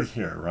sword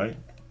here, right?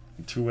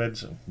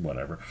 Two-edged,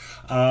 whatever.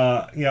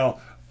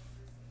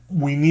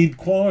 We need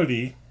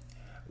quality.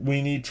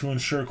 We need to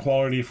ensure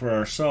quality for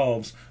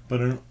ourselves, but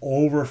an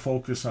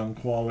over-focus on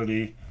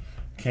quality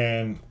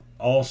can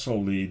also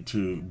lead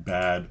to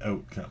bad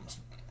outcomes.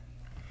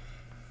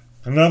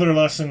 Another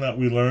lesson that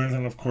we learned,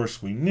 and of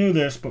course we knew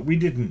this, but we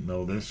didn't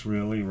know this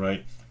really,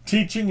 right?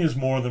 Teaching is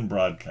more than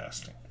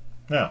broadcasting.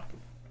 Now,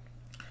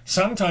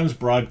 sometimes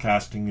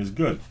broadcasting is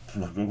good.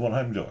 Look at what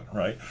I'm doing,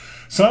 right?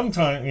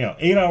 Sometimes,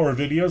 8-hour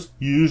videos,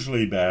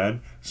 usually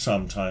bad,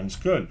 sometimes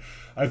good.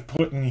 I've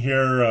put in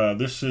here,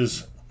 this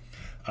is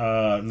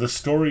the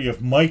story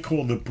of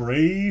Michael the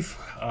Brave,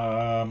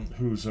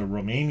 who's a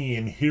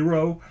Romanian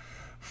hero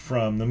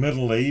from the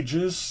Middle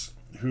Ages,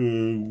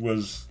 who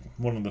was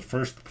one of the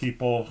first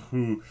people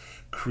who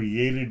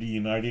created a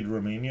united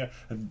Romania.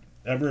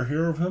 Ever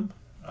hear of him?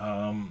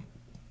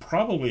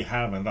 Probably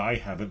haven't. I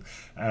haven't.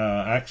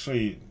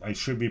 Actually, I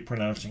should be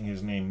pronouncing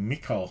his name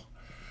Mikhail.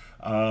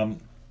 And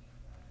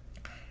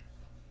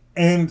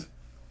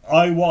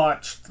I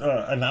watched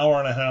an hour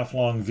and a half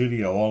long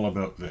video all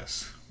about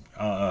this.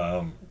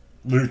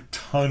 There are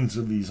tons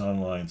of these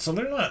online, so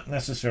they're not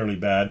necessarily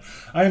bad.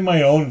 I have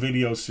my own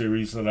video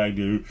series that I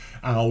do,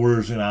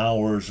 hours and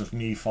hours of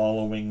me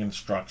following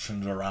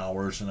instructions or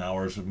hours and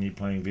hours of me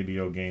playing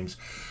video games.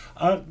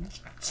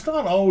 It's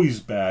not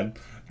always bad,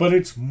 but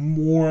it's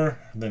more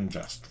than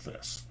just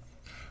this.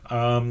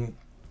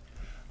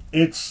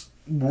 It's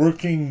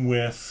working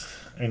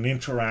with and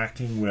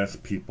interacting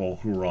with people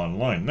who are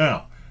online.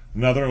 Now,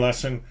 another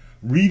lesson,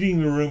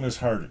 reading the room is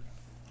harder.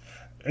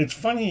 It's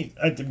funny,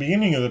 at the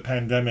beginning of the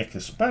pandemic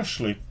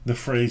especially, the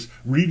phrase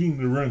reading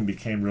the room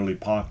became really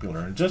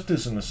popular. And just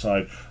as an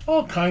aside,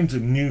 all kinds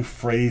of new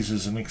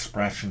phrases and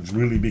expressions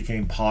really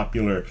became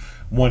popular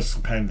once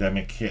the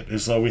pandemic hit,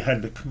 as though we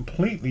had to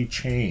completely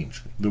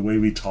change the way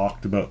we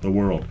talked about the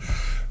world.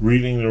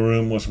 Reading the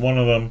room was one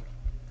of them.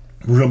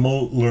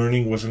 Remote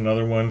learning was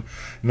another one.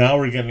 Now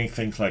we're getting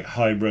things like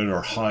hybrid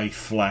or high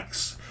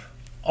flex.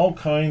 All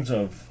kinds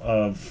of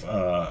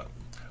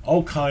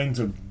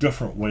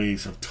different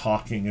ways of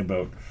talking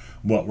about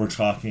what we're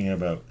talking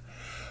about.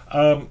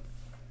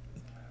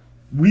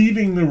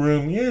 Reading the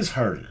room is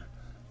harder.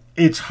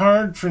 It's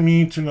hard for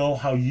me to know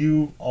how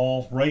you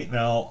all right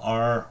now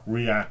are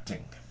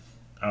reacting.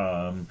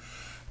 Do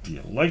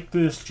you like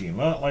this? Do you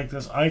not like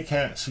this? I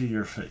can't see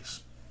your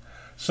face.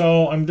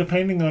 So I'm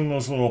depending on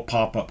those little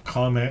pop-up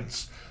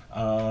comments,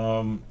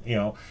 and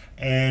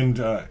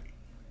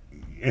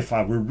if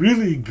I were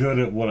really good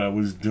at what I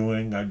was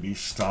doing, I'd be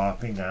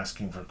stopping,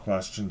 asking for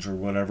questions or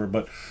whatever.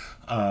 But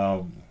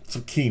it's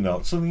a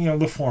keynote, so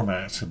the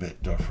format's a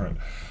bit different.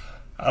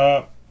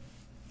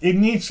 It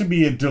needs to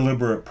be a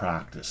deliberate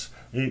practice.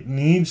 It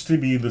needs to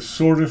be the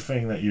sort of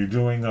thing that you're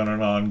doing on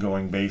an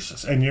ongoing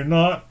basis. And you're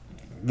not,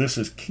 this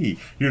is key,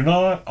 you're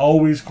not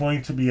always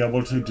going to be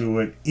able to do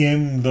it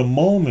in the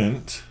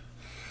moment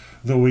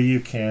the way you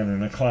can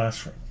in a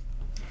classroom.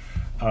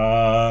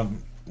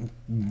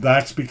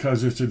 That's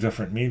because it's a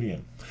different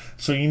medium.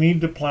 So you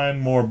need to plan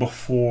more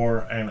before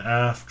and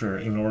after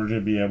in order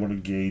to be able to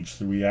gauge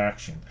the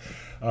reaction.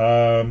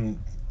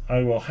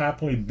 I will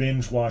happily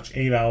binge watch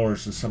 8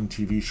 hours of some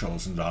TV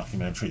shows and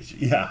documentaries.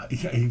 Yeah,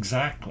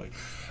 exactly.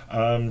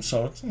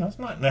 So it's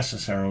not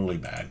necessarily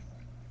bad.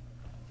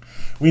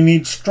 We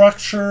need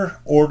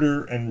structure,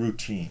 order, and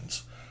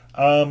routines.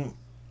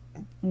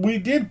 We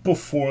did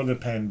before the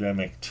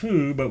pandemic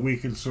too, but we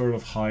could sort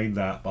of hide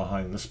that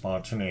behind the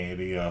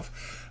spontaneity of,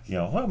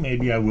 well,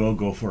 maybe I will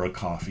go for a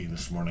coffee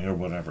this morning or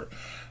whatever.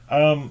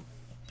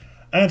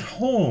 At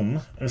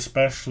home,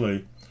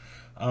 especially,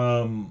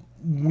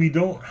 we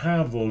don't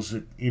have those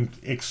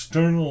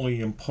externally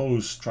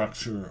imposed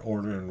structure,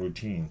 order, and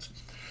routines.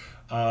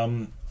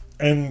 And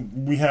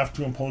we have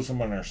to impose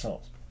them on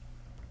ourselves.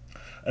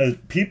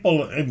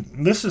 People,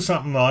 and this is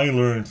something I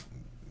learned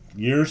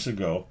years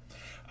ago,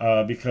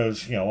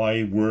 because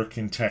I work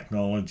in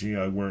technology.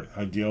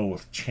 I deal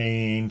with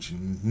change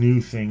and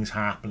new things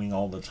happening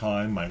all the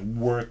time. My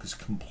work is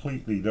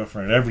completely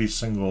different every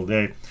single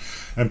day,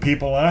 and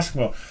people ask,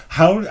 well,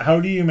 how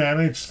do you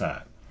manage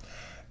that?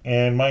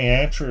 And my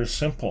answer is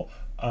simple.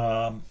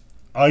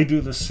 I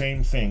do the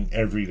same thing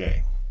every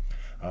day.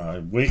 I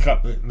wake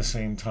up at the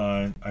same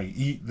time. I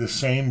eat the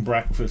same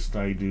breakfast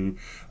I do.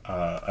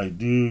 I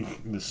do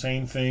the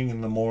same thing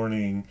in the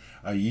morning.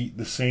 I eat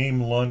the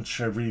same lunch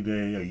every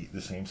day. I eat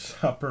the same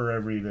supper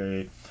every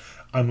day.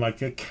 I'm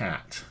like a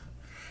cat.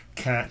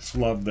 Cats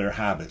love their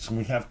habits, and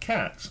we have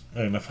cats.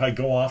 And if I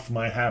go off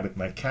my habit,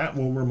 my cat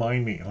will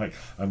remind me, like,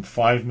 I'm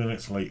 5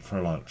 minutes late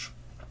for lunch.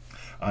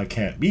 I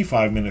can't be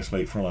 5 minutes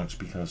late for lunch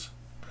because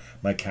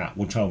my cat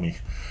will tell me.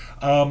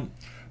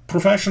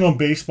 Professional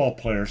baseball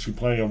players who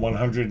play a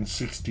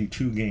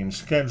 162 game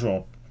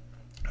schedule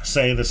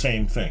say the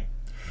same thing.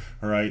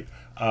 All right,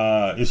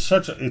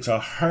 it's a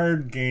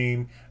hard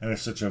game, and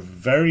it's such a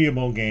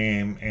variable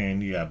game,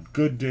 and you have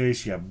good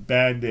days, you have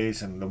bad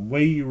days, and the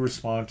way you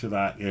respond to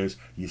that is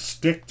you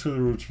stick to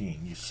the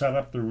routine. You set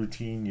up the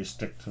routine, you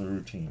stick to the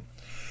routine.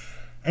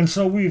 And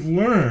so we've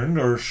learned,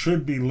 or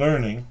should be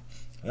learning,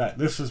 that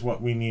this is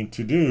what we need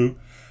to do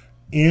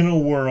in a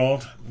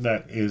world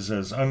that is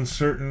as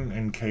uncertain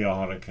and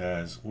chaotic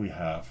as we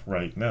have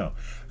right now.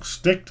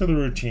 Stick to the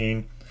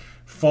routine,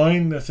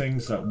 find the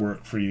things that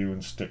work for you,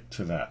 and stick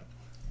to that.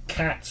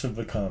 Cats of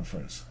the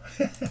conference.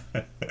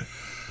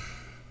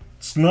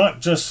 It's not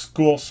just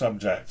school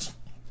subjects.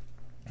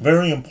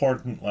 Very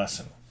important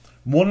lesson.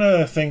 One of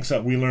the things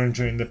that we learned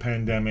during the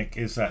pandemic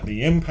is that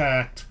the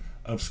impact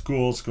of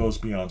schools goes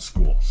beyond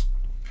schools.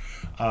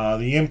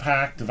 The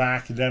impact of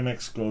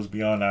academics goes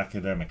beyond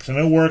academics, and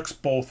it works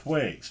both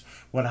ways.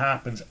 What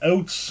happens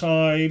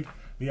outside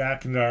the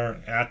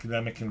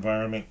academic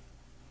environment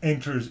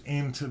enters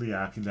into the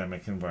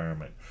academic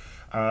environment.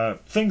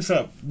 Things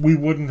that we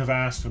wouldn't have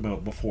asked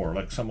about before,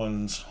 like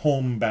someone's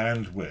home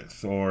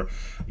bandwidth, or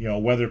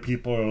whether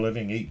people are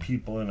living 8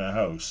 people in a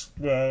house.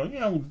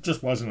 Well,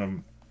 just wasn't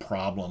a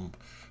problem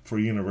for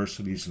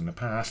universities in the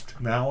past.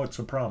 Now it's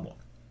a problem,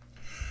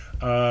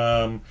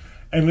 and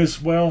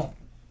as well.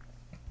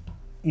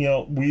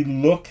 We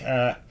look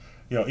at,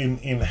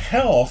 in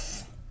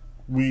health,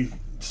 we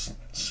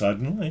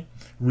suddenly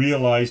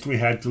realized we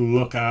had to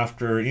look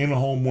after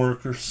in-home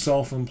workers,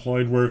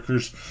 self-employed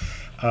workers.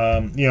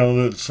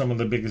 Some of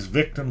the biggest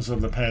victims of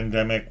the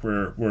pandemic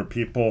were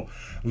people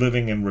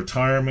living in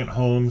retirement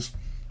homes,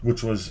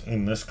 which was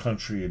in this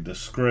country a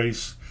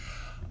disgrace.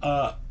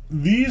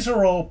 These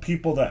are all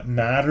people that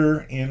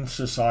matter in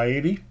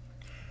society.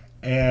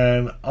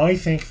 And I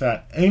think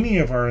that any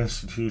of our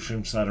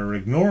institutions that are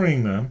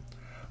ignoring them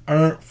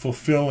aren't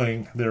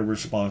fulfilling their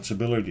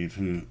responsibility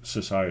to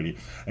society.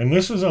 And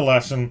this is a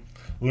lesson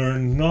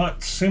learned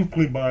not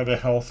simply by the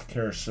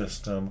healthcare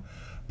system,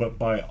 but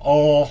by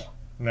all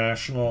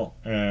national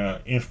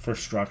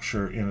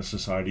infrastructure in a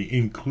society,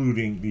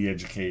 including the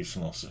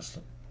educational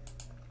system.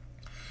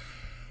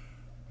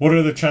 What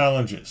are the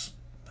challenges?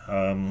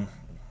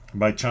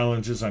 By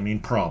challenges, I mean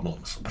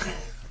problems.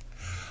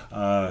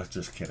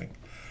 Just kidding.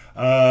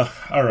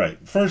 All right.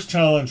 First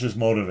challenge is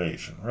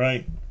motivation,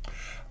 right?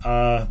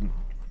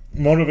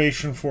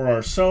 Motivation for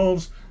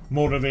ourselves,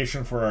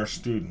 motivation for our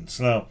students.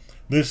 Now,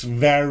 this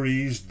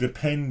varies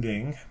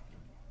depending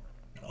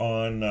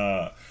on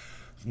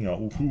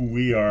who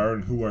we are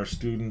and who our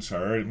students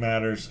are. It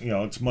matters.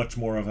 It's much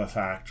more of a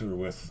factor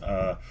with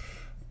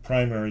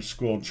primary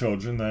school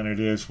children than it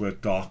is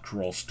with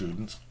doctoral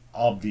students,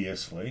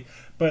 obviously.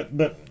 But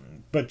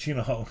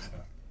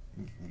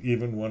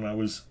even when I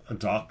was a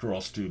doctoral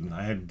student,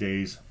 I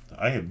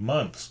had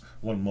months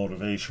when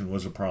motivation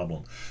was a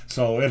problem.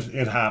 So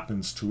it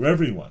happens to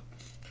everyone.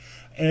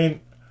 And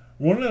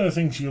one of the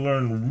things you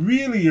learn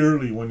really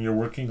early when you're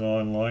working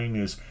online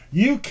is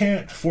you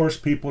can't force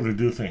people to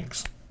do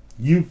things.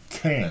 You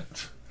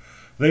can't.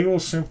 They will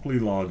simply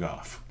log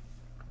off.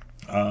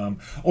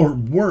 Or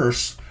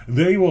worse,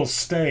 they will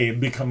stay and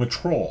become a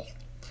troll.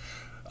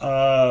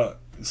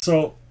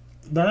 So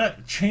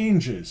that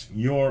changes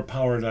your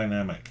power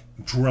dynamic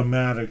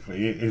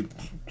dramatically. It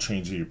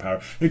changes your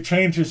power. It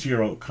changes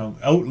your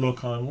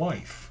outlook on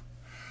life.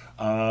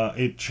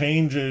 It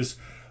changes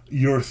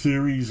your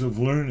theories of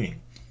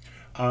learning.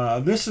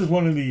 This is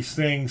one of these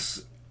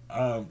things.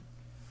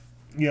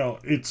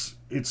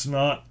 It's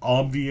not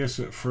obvious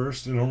at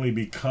first. It only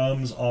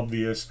becomes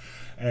obvious,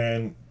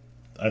 and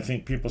I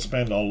think people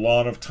spend a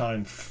lot of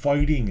time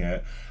fighting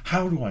it.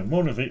 How do I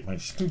motivate my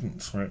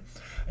students, right?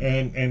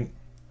 And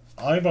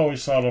I've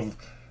always thought of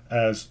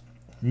as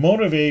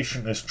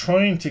motivation as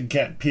trying to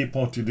get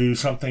people to do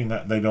something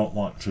that they don't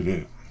want to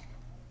do.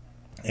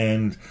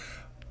 And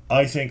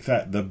I think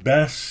that the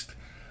best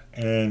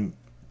and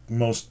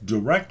most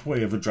direct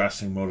way of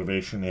addressing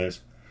motivation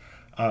is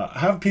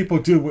have people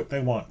do what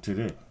they want to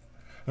do.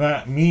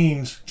 That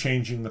means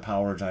changing the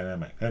power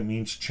dynamic. That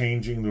means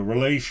changing the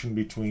relation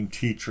between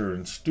teacher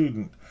and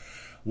student,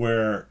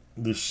 where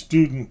the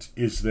student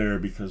is there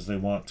because they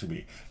want to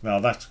be. Now,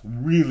 that's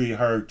really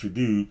hard to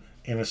do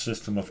in a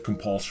system of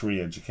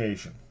compulsory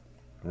education,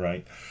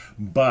 right?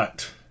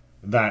 But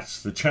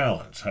that's the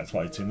challenge. That's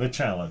why it's in the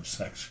challenge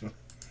section.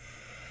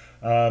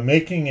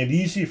 Making it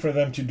easy for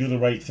them to do the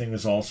right thing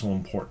is also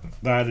important.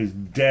 That is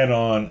dead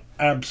on,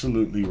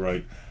 absolutely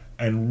right,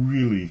 and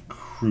really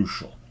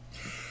crucial.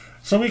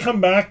 So we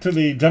come back to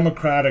the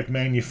democratic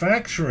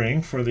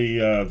manufacturing for the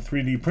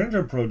 3D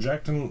printer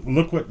project, and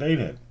look what they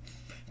did.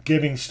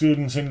 Giving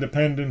students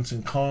independence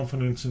and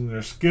confidence in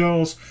their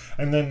skills,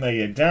 and then they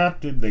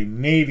adapted, they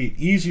made it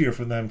easier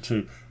for them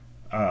to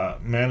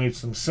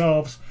manage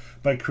themselves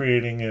by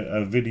creating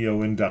a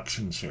video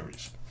induction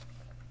series.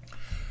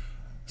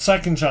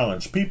 Second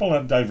challenge, people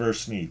have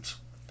diverse needs.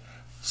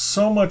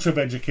 So much of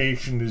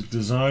education is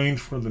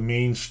designed for the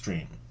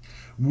mainstream.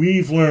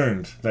 We've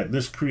learned that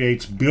this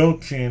creates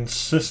built-in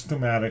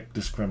systematic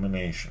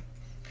discrimination.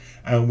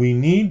 And we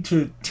need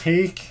to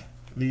take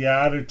the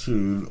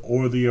attitude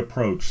or the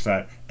approach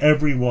that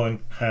everyone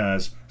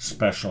has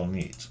special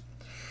needs.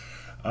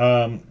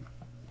 Pamela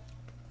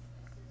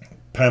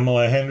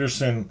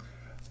Henderson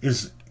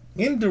is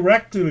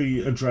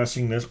indirectly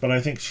addressing this, but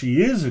I think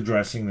she is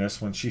addressing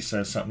this when she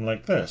says something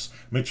like this.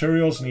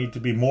 Materials need to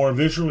be more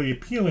visually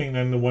appealing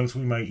than the ones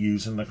we might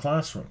use in the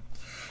classroom.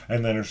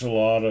 And then there's a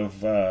lot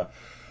of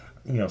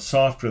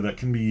software that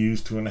can be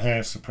used to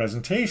enhance the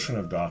presentation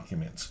of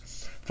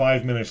documents.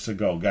 5 minutes to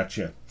go,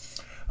 gotcha.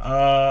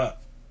 I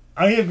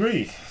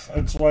agree.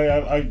 That's why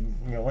I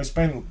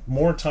spend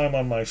more time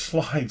on my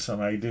slides than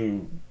I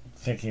do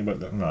thinking about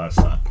the. No,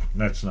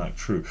 that's not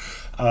true.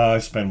 I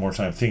spend more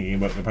time thinking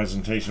about the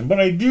presentation, but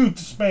I do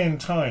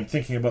spend time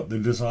thinking about the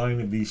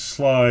design of these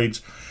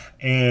slides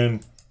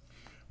and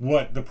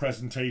what the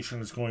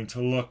presentation is going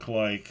to look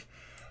like,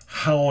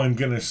 how I'm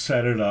going to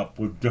set it up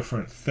with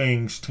different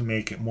things to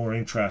make it more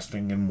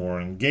interesting and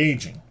more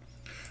engaging.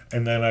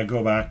 And then I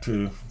go back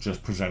to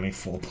just presenting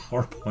full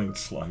PowerPoint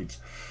slides.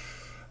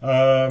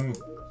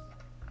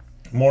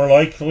 More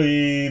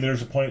likely,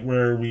 there's a point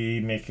where we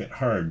make it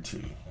hard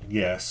to.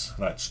 Yes,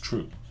 that's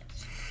true.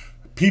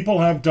 People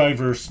have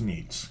diverse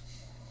needs.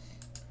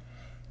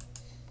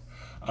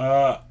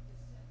 And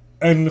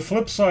the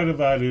flip side of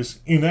that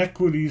is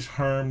inequities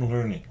harm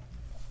learning.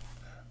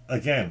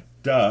 Again,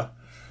 duh.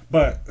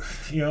 But,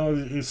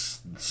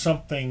 it's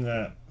something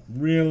that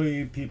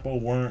really people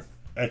weren't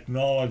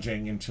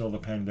acknowledging until the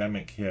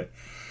pandemic hit.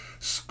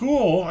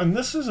 School, and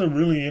this is a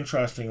really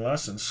interesting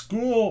lesson,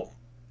 school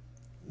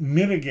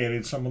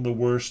mitigated some of the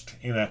worst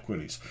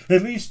inequities,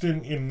 at least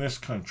in this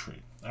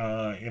country.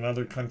 In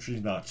other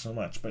countries, not so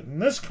much. But in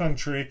this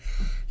country,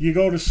 you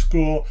go to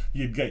school,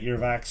 you'd get your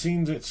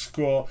vaccines at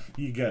school,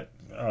 you get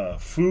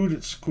food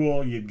at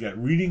school, you'd get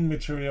reading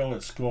material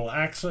at school,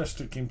 access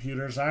to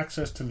computers,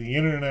 access to the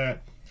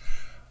internet,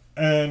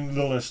 and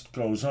the list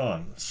goes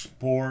on.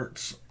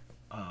 Sports,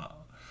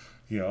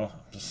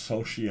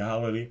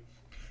 sociality.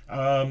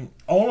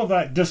 All of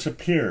that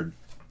disappeared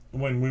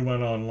when we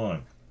went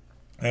online.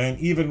 And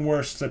even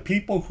worse, the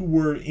people who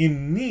were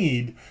in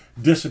need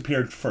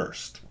disappeared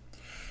first.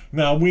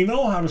 Now, we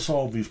know how to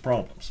solve these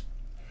problems.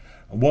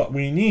 What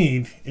we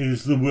need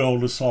is the will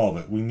to solve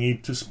it. We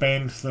need to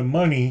spend the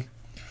money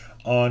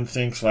on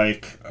things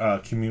like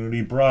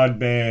community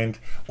broadband,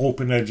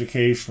 open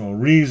educational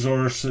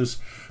resources,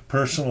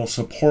 personal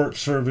support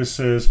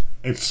services,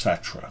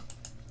 etc.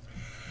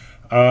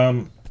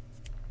 And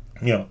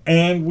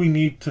we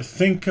need to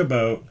think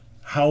about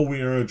how we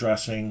are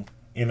addressing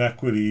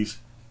inequities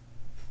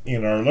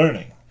in our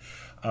learning.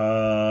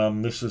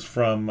 This is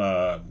from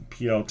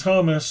P.L.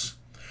 Thomas,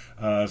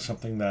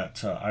 something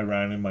that I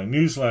ran in my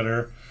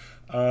newsletter.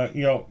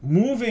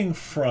 Moving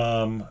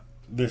from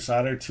this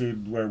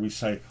attitude where we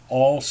say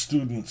all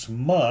students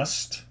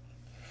must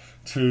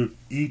to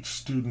each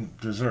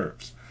student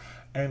deserves.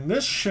 And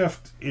this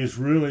shift is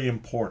really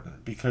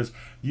important because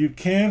you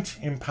can't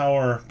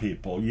empower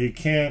people. You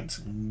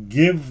can't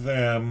give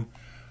them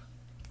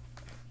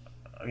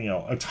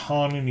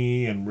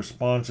autonomy and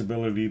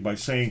responsibility by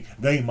saying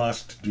they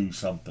must do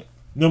something,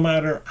 no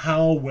matter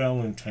how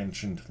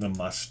well-intentioned the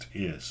must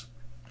is.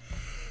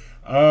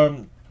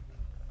 In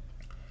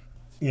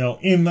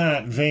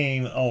that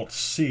vein,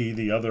 Alt-C,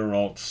 the other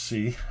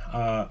Alt-C,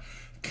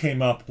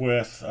 came up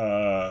with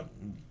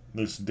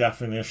this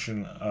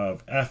definition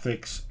of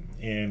ethics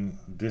in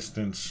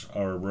distance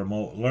or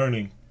remote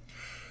learning.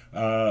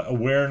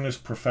 Awareness,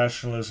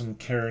 professionalism,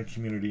 care, and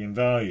community and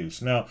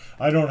values. Now,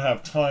 I don't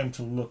have time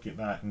to look at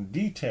that in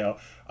detail.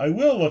 I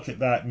will look at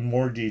that in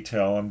more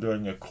detail. I'm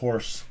doing a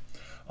course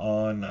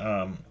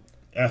on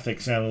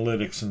ethics,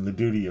 analytics, and the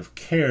duty of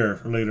care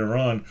later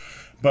on.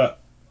 But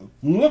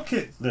look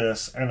at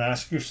this and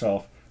ask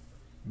yourself,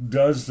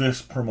 does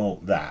this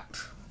promote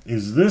that?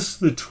 Is this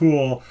the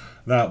tool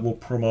that will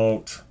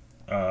promote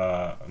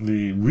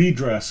the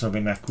redress of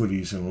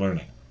inequities in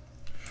learning?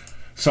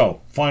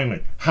 So,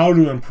 finally, how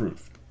to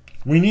improve.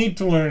 We need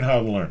to learn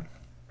how to learn.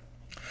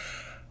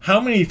 How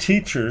many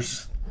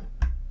teachers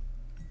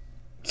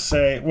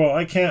say, well,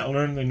 I can't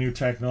learn the new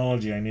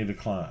technology, I need a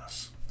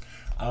class?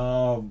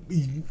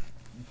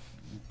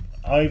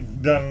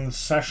 I've done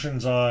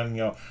sessions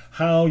on,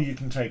 how you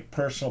can take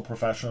personal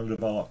professional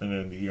development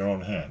into your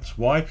own hands.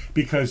 Why?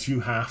 Because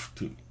you have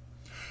to.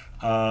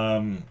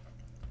 Um,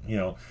 you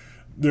know,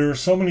 there are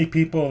so many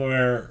people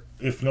where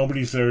if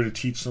nobody's there to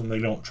teach them, they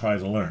don't try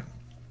to learn.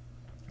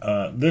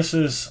 This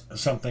is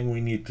something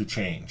we need to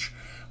change.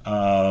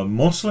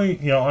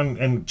 Mostly,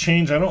 and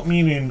change, I don't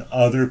mean in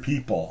other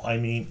people, I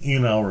mean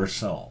in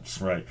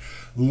ourselves, right?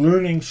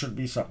 Learning should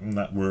be something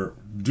that we're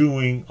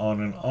doing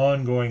on an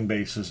ongoing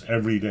basis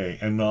every day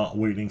and not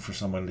waiting for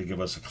someone to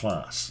give us a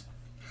class.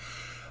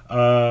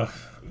 Uh,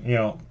 you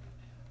know,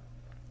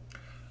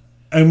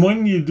 and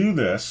when you do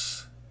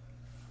this,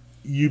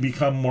 you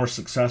become more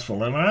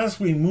successful. And as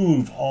we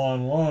move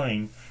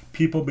online,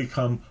 people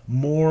become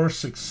more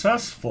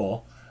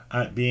successful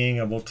at being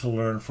able to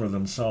learn for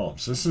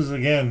themselves. This is,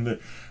 again,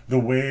 the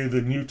way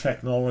the new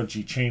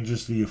technology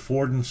changes the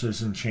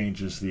affordances and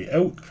changes the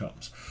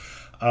outcomes.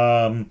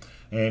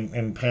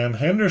 And Pam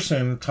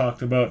Henderson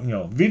talked about,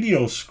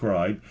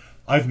 VideoScribe.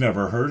 I've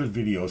never heard of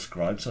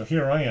VideoScribe, so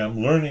here I am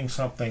learning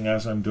something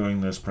as I'm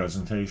doing this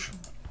presentation.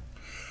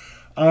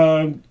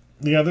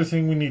 The other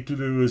thing we need to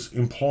do is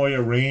employ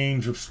a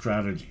range of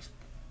strategies.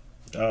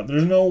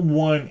 There's no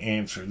one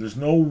answer. There's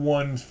no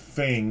one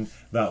thing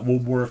that will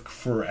work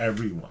for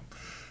everyone.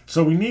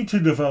 So we need to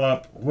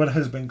develop what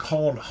has been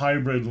called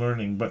hybrid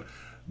learning. But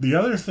the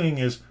other thing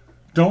is,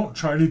 don't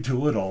try to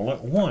do it all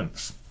at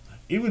once.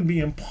 It would be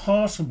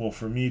impossible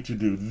for me to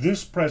do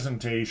this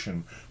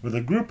presentation with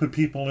a group of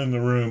people in the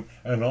room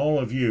and all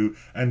of you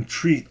and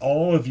treat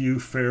all of you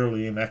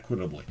fairly and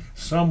equitably.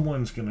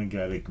 Someone's going to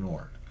get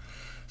ignored.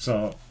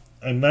 So,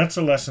 and that's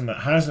a lesson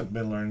that hasn't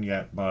been learned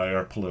yet by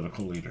our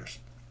political leaders.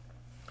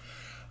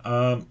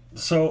 And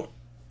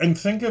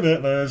think of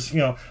it as,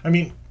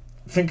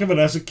 think of it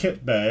as a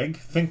kit bag.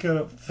 Think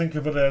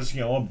of it as,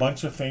 a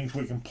bunch of things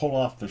we can pull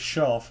off the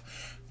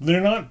shelf. They're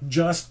not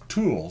just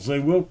tools. They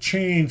will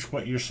change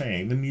what you're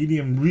saying. The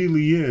medium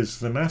really is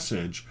the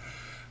message,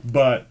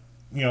 but,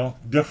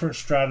 different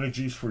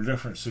strategies for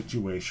different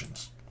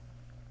situations.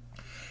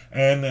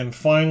 And then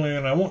finally,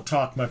 and I won't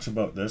talk much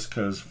about this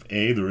because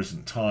A, there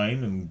isn't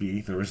time, and B,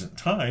 there isn't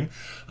time,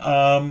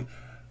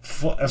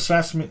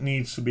 assessment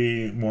needs to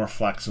be more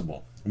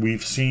flexible.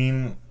 We've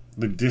seen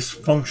the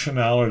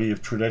dysfunctionality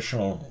of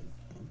traditional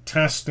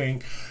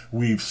testing.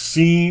 We've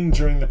seen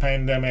during the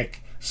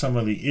pandemic some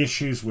of the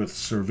issues with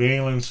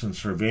surveillance and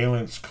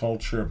surveillance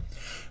culture.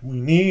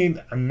 We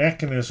need a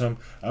mechanism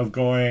of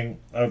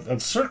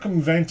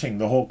circumventing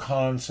the whole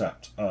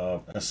concept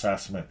of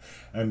assessment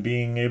and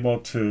being able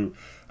to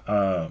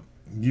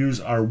use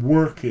our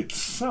work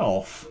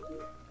itself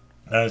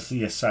as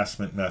the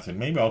assessment method.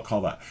 Maybe I'll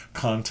call that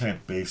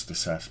content-based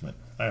assessment.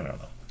 I don't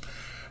know.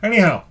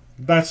 Anyhow,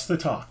 that's the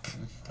talk.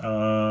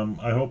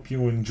 I hope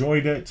you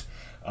enjoyed it.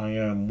 I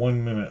am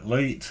 1 minute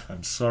late.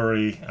 I'm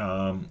sorry.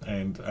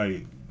 And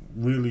I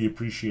really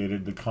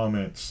appreciated the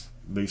comments.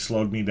 They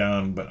slowed me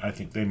down, but I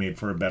think they made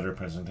for a better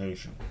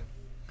presentation.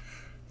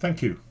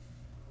 Thank you.